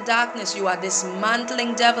dismantling the darkness. You are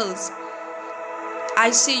dismantling devils.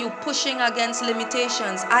 I see you pushing against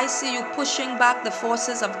limitations. I see you pushing back the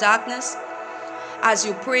forces of darkness. As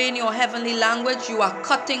you pray in your heavenly language, you are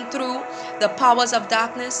cutting through the powers of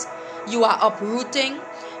darkness. You are uprooting.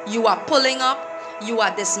 You are pulling up. You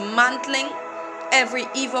are dismantling every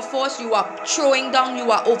evil force. You are throwing down.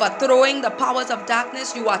 You are overthrowing the powers of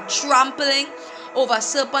darkness. You are trampling over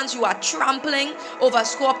serpents. You are trampling over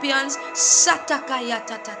scorpions.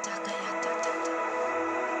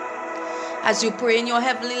 As you pray in your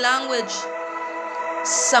heavenly language,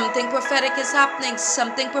 something prophetic is happening.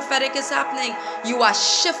 Something prophetic is happening. You are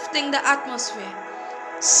shifting the atmosphere.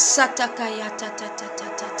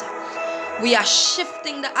 We are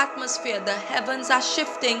shifting the atmosphere. The heavens are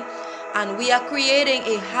shifting and we are creating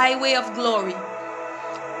a highway of glory.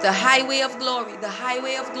 The highway of glory. The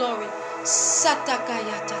highway of glory.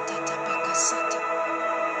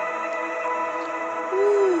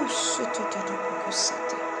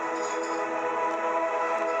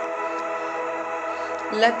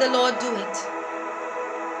 Let the Lord do it.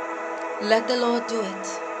 Let the Lord do it.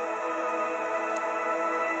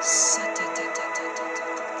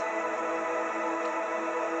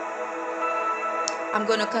 I'm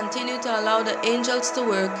going to continue to allow the angels to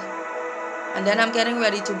work, and then I'm getting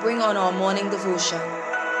ready to bring on our morning devotion.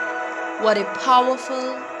 What a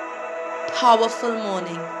powerful, powerful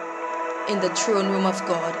morning in the throne room of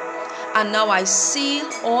God. And now I seal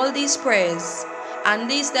all these prayers and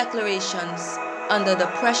these declarations under the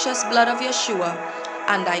precious blood of Yeshua,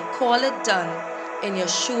 and I call it done in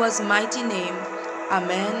Yeshua's mighty name.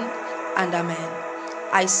 Amen and amen.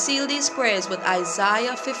 I seal these prayers with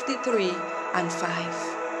Isaiah 53 and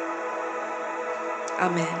 5.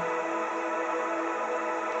 Amen.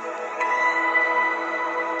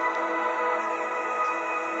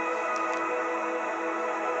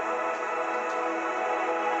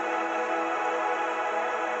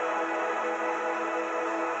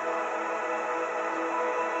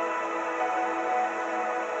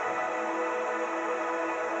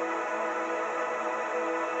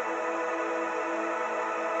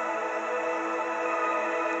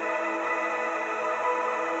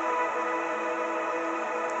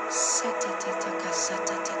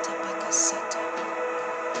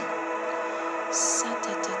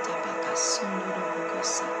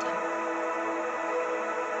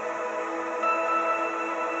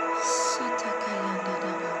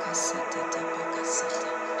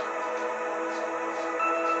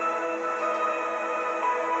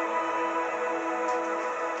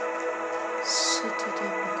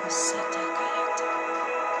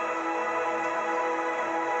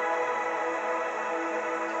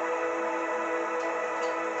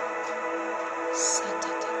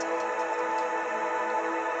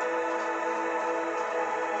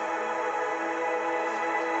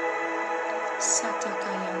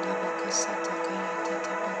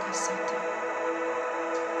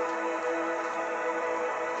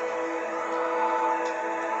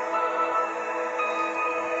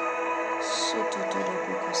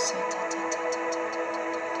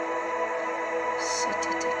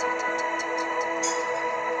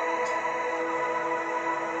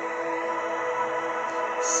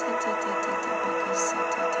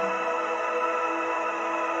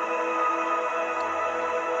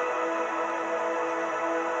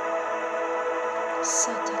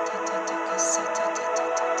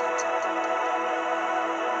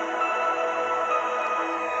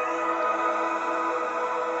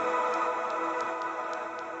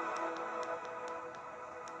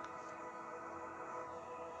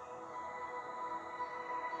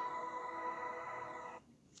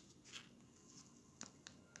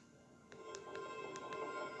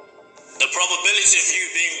 The probability of you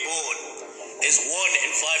being born is 1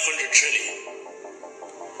 in 500 trillion.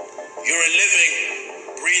 You're a living,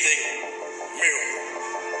 breathing miracle.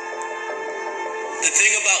 The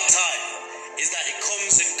thing about time is that it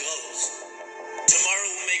comes and goes. Tomorrow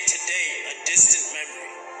will make today a distant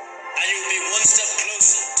memory, and you'll be one step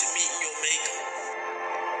closer to meeting your maker.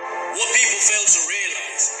 What people fail to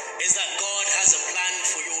realize is that God has a plan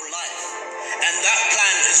for your life, and that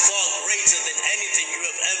plan is far greater than anything you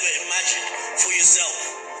have ever imagined for yourself.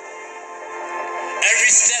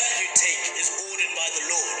 Every step you take is ordered by the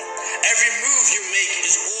Lord. Every move you make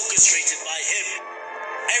is orchestrated by Him.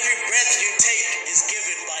 Every breath you take is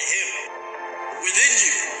given by Him. Within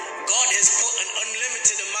you, God has put an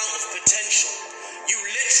unlimited amount of potential. You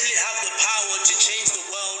literally have the power to change the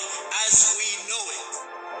world as we know it.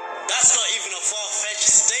 That's not even a far-fetched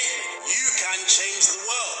statement. You can change the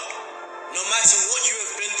world. No matter what you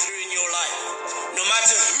have been through in your life, no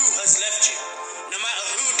matter who has left you, no matter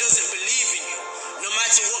who doesn't believe in you, no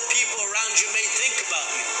matter what people around you may think about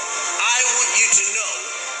you, I want you to know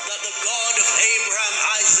that the God of Abraham,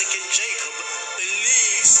 Isaac, and Jacob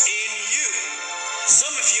believes in you.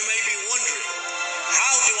 Some of you may be wondering,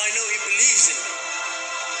 how do I know He believes in me?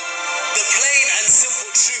 The plain and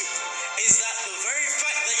simple truth is that the very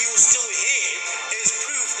fact that you are still here is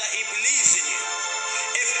proof that He believes in you.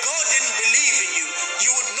 If God didn't believe in you,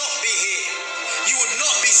 you would not be here. You would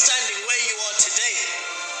not be standing where you are today.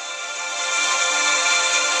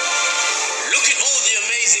 Look at all the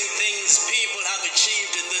amazing things people have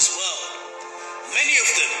achieved in this world. Many of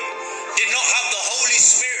them did not have the Holy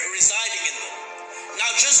Spirit residing in them.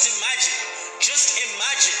 Now just imagine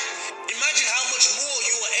how much more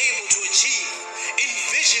you were able to achieve.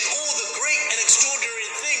 Envision all the great and extraordinary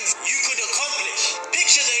things you could accomplish.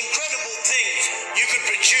 Picture the incredible things you could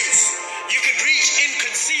produce. You could reach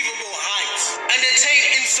inconceivable heights and attain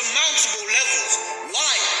insurmountable levels.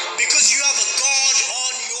 Why? Because you have a God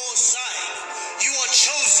on your side. You are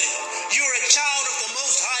chosen. You are a child of the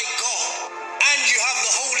Most High God. And you have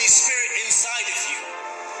the Holy Spirit inside of you.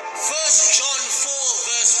 1 John 4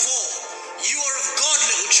 verse 4. You are of God,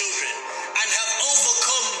 little children, and have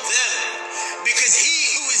overcome them, because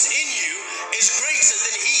He who is in you is greater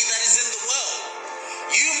than he that is in the world.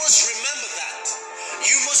 You must remember that.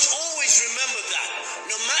 You must always remember that.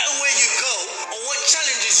 No matter where you go or what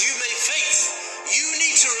challenges you may face, you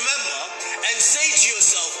need to remember and say to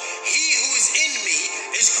yourself, He who is in me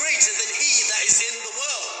is greater than he that is in the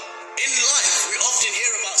world. In life, we often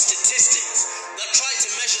hear about statistics that try to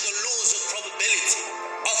measure the laws of probability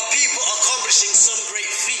of people accomplishing some great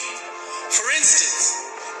feat. For instance,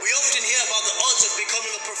 we often hear about the odds of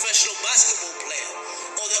becoming a professional basketball player,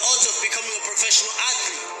 or the odds of becoming a professional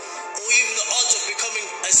athlete, or even the odds of becoming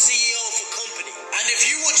a CEO of a company. And if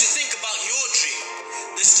you were to think about your dream,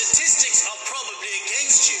 the statistics are probably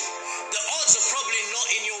against you. The odds are probably not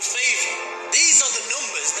in your favor. These are the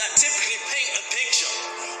numbers that typically paint a picture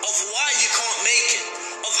of why you can't make it,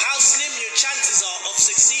 of how slim your chances are of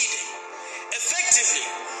succeeding. Effectively,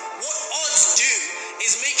 what odds do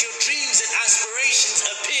is make your dreams and aspirations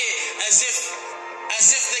appear as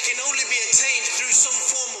if they can only be attained through some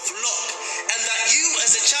form of luck, and that you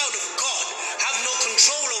as a child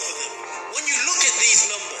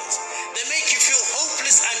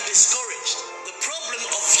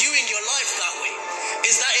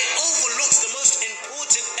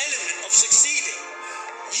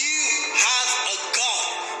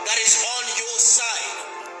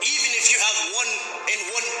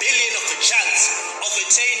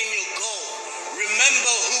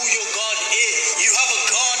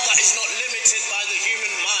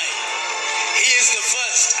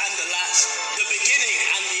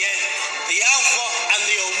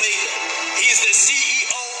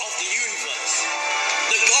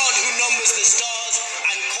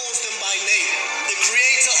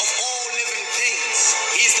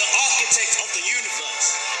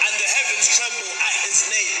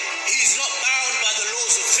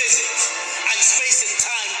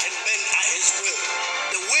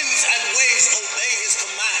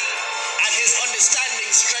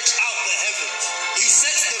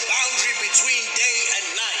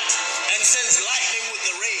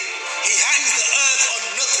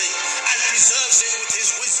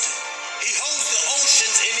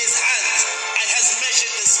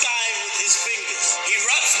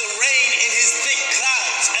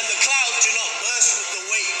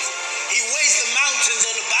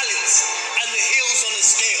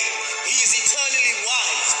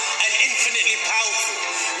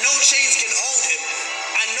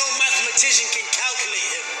mathematician can calculate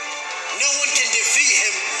him. No one can defeat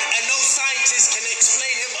him, and no scientist can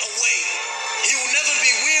explain him away. He will never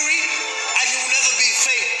be weary, and he will never be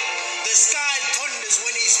faint. The sky thunders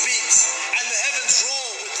when he speaks, and the heavens roar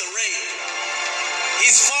with the rain.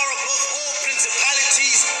 He's far above all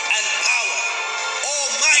principalities and power, all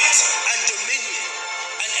might and dominion,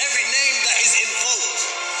 and every name that is invoked.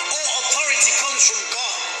 All authority comes from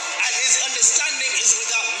God, and his understanding is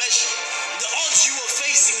without measure. The odds you are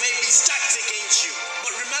facing may be stacked against you,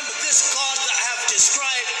 but remember, this God that I have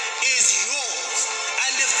described is yours.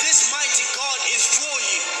 And if this mighty God is for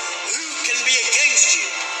you, who can be against you?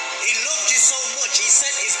 He loved you so much, he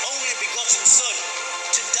sent his only begotten Son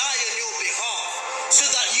to die on your behalf, so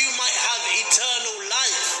that you might have eternal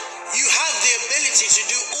life. You have the ability to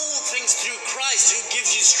do all things through Christ who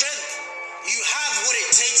gives you strength. You have what it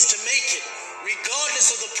takes to make it, regardless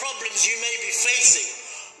of the problems you may be facing.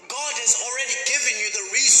 God has already given you the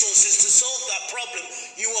resources to solve that problem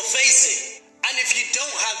you are facing. And if you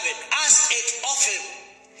don't have it, ask it of him.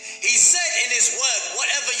 He said in his word,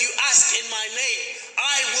 whatever you ask in my name,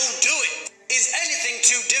 I will do it. Is anything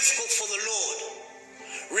too difficult for the Lord?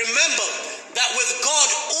 Remember that with God,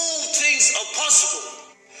 all things are possible.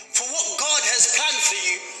 For what God has planned for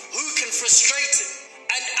you, who can frustrate it?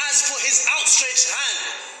 And as for his outstretched hand,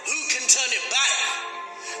 who can turn it back?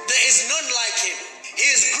 There is none like him. He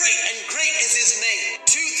is great, and great is his name.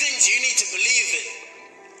 Two things you need to believe in.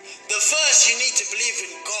 The first, you need to believe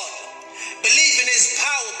in God. Believe in his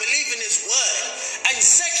power, believe in his word. And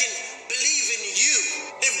second, believe in you.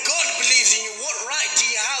 If God believes in you, what right do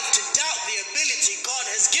you have to doubt the ability God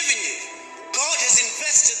has given you? God has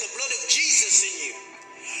invested the blood of Jesus in you.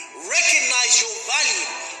 Recognize your value,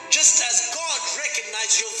 just as God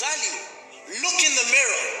recognized your value. Look in the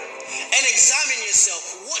mirror and examine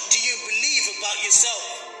yourself. What do you believe about yourself?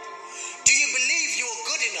 Do you believe you are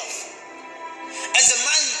good enough? As a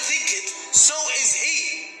man thinketh, so is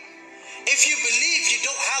he. If you believe you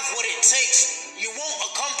don't have what it takes, you won't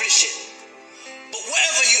accomplish it. But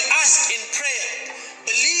whatever you ask in prayer,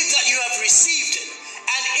 believe that you have received it,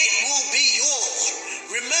 and it will be yours.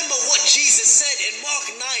 Remember what Jesus said in Mark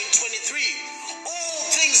 9:23. All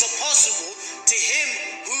things are possible to him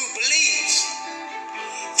who believes.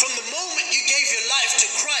 From the moment you gave your life to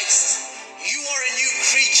Christ, you are a new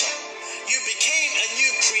creature. You became a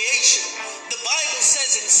new creation. The Bible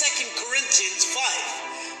says in 2 Corinthians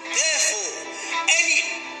 5, Therefore,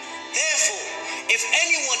 if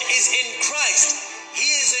anyone is in Christ, he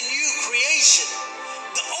is a new creation.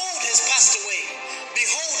 The old has passed away.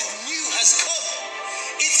 Behold, new has come.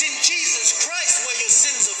 It's in Jesus Christ where your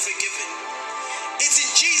sins are forgiven. It's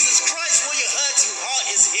in Jesus Christ where your hurting heart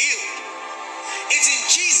is healed. It's in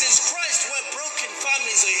Jesus Christ where broken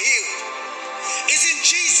families are healed. It's in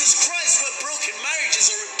Jesus Christ where broken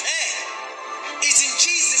marriages are repaired. It's in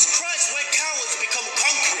Jesus Christ where cowards become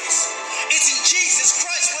conquerors. It's in Jesus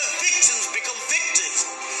Christ where victims become victors.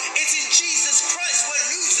 It's in Jesus Christ where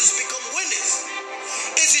losers become winners.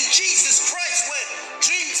 It's in Jesus Christ where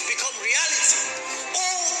dreams become reality.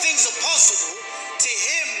 All things are possible to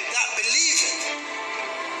him that believeth.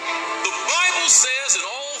 The Bible says in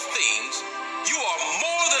all things, you are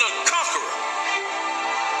more than a conqueror.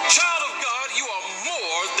 Child of God, you are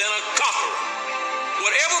more than a conqueror.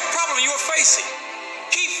 Whatever problem you are facing,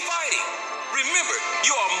 keep fighting. Remember,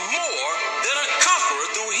 you are more than a conqueror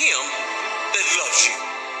through him that loves you.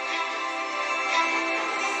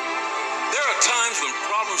 There are times when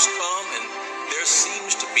problems come and there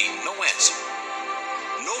seems to be no answer,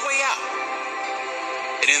 no way out.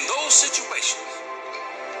 And in those situations,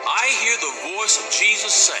 I hear the voice of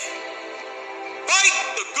Jesus saying, fight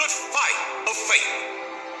the good fight of faith.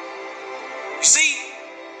 You see,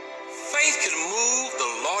 faith can move the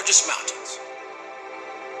largest mountains.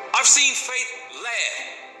 I've seen faith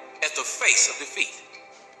laugh at the face of defeat.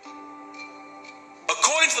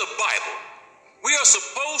 According to the Bible, we are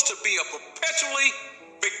supposed to be a perpetually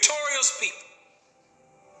victorious people.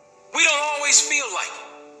 We don't always feel like it.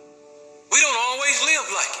 We don't always live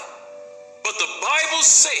like it. But the Bible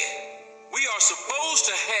said we are supposed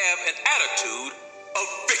to have an attitude of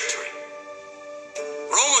victory.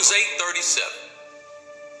 Romans 8:37.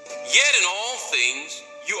 Yet in all things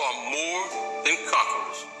you are more than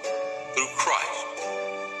conquerors through Christ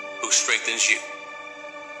who strengthens you.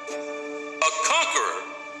 A conqueror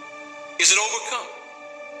is an overcomer.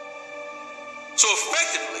 So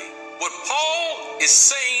effectively, what Paul is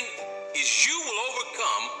saying is you will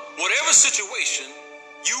overcome whatever situation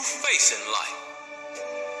you face in life.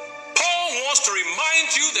 Paul wants to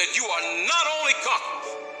remind you that you are not only conquerors,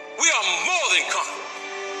 we are more than conquerors.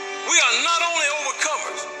 We are not only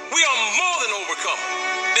overcomers, we are more than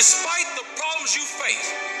overcomers. Despite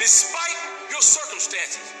Despite your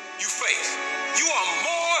circumstances you face, you are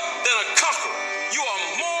more than a conqueror. You are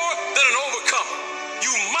more than an overcomer. You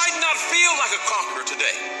might not feel like a conqueror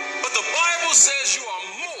today, but the Bible says you are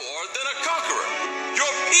more than a conqueror. Your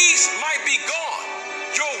peace might be gone.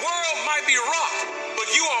 Your world might be rocked, but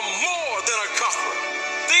you are more than a conqueror.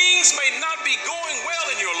 Things may not be going well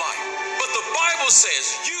in your life, but the Bible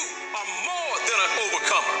says you are more than an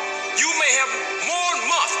overcomer. You may have more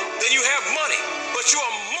month than you have money, but you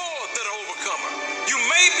are more than an overcomer. You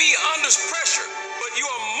may be under pressure, but you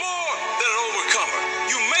are more than an overcomer.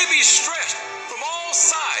 You may be stressed from all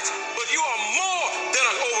sides, but you are more than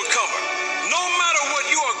an overcomer. No matter what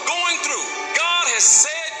you are going through, God has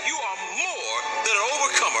said you are more than an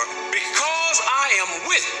overcomer because I am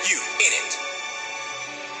with you in it.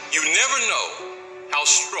 You never know how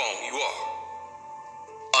strong you are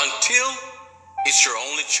until it's your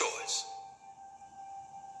only choice.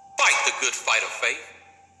 Fight the good fight of faith.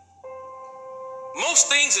 Most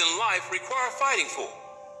things in life require fighting for.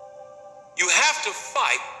 You have to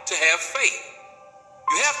fight to have faith.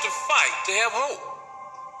 You have to fight to have hope.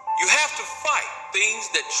 You have to fight things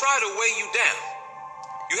that try to weigh you down.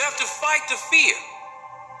 You have to fight the fear.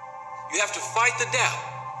 You have to fight the doubt.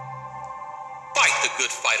 Fight the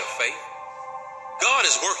good fight of faith. God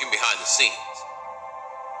is working behind the scenes.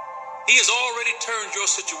 He has already turned your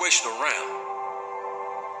situation around.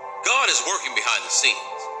 God is working behind the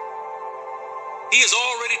scenes. He has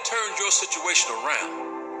already turned your situation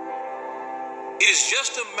around. It is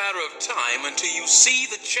just a matter of time until you see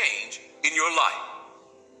the change in your life.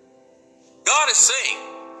 God is saying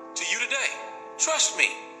to you today, trust me.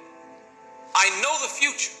 I know the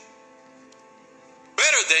future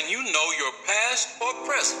better than you know your past or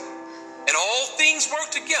present. And all things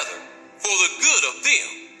work together for the good of them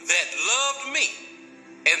that loved me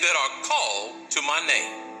and that are called to my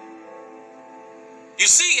name. You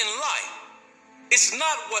see, in life, it's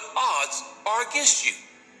not what odds are against you.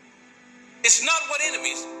 It's not what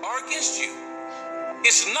enemies are against you.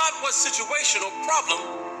 It's not what situation or problem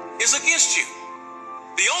is against you.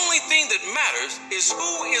 The only thing that matters is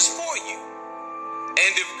who is for you.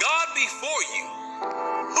 And if God be for you,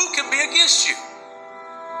 who can be against you?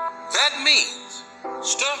 That means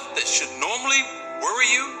stuff that should normally worry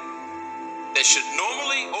you, that should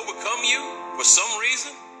normally overcome you for some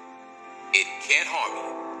reason, it can't harm you.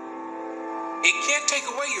 It can't take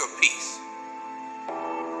away your peace.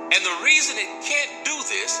 And the reason it can't do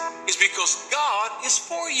this is because God is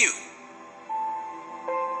for you.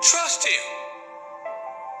 Trust Him.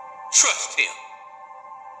 Trust Him.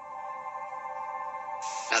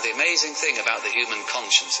 Now, the amazing thing about the human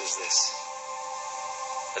conscience is this,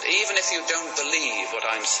 that even if you don't believe what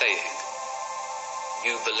I'm saying,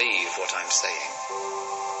 you believe what I'm saying.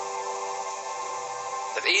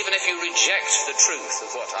 That even if you reject the truth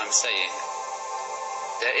of what I'm saying,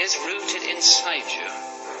 there is rooted inside you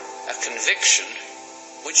a conviction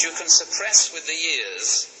which you can suppress with the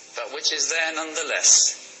years, but which is there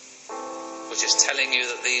nonetheless, which is telling you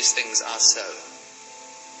that these things are so.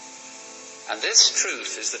 And this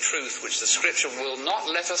truth is the truth which the Scripture will not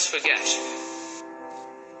let us forget.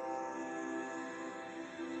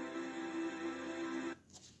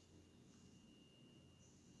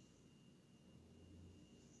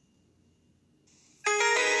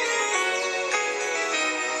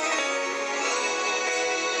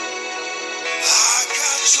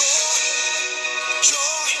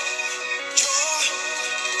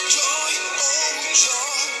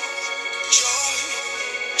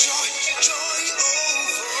 Joy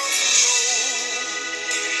overflow.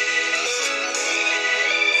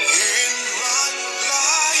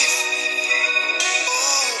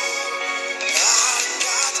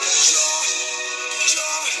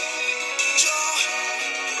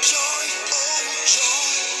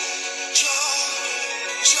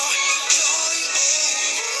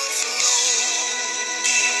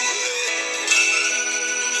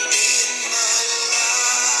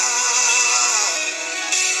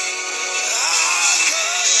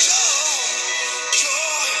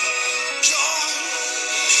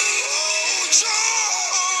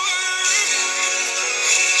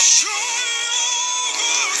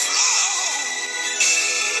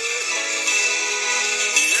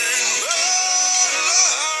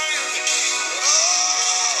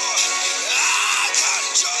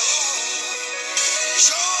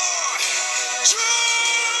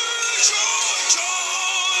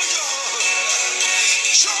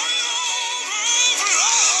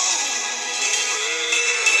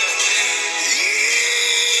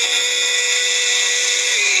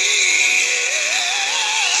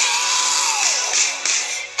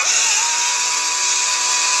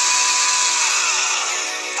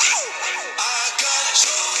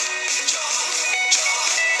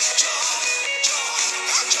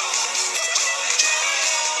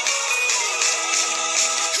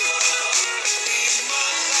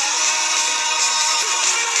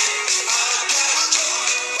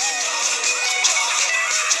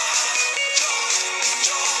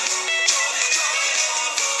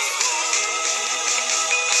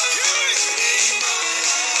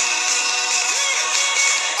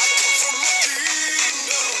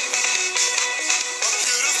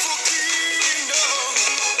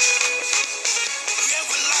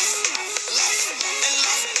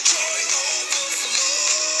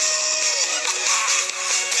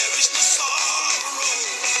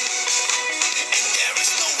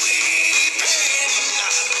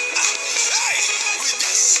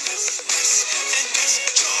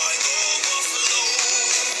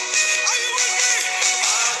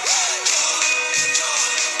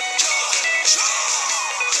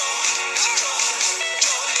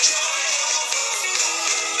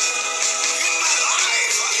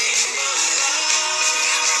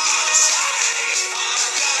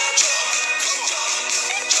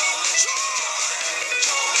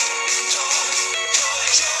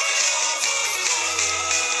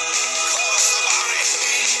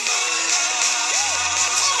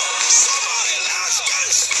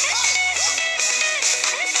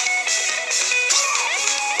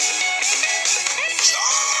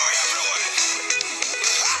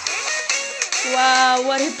 Wow,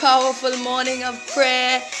 what a powerful morning of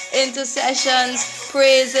prayer, intercessions,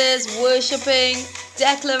 praises, worshiping,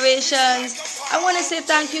 declarations. I want to say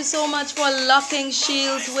thank you so much for locking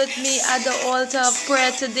shields with me at the altar of prayer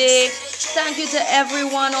today. Thank you to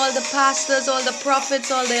everyone, all the pastors, all the prophets,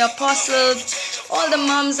 all the apostles, all the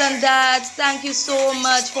moms and dads. Thank you so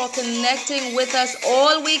much for connecting with us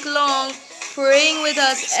all week long, praying with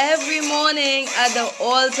us every morning at the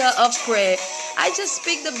altar of prayer. I just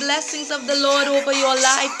speak the blessings of the Lord over your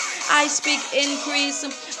life. I speak increase.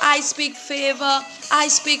 I speak favor. I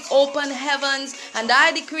speak open heavens. And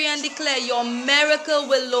I decree and declare your miracle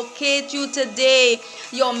will locate you today.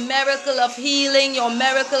 Your miracle of healing, your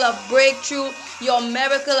miracle of breakthrough, your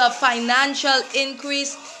miracle of financial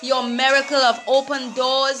increase, your miracle of open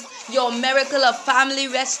doors, your miracle of family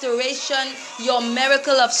restoration, your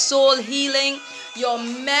miracle of soul healing. Your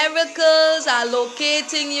miracles are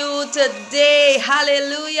locating you today.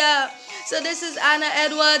 Hallelujah. So this is Anna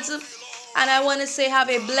Edwards, and I want to say have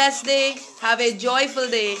a blessed day, have a joyful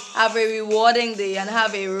day, have a rewarding day, and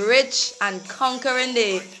have a rich and conquering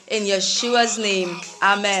day in Yeshua's name.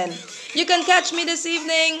 Amen. You can catch me this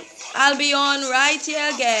evening. I'll be on right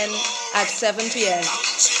here again at 7 p.m.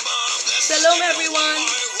 Shalom, everyone.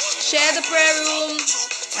 Share the prayer room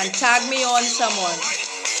and tag me on someone.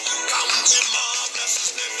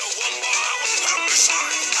 Someone.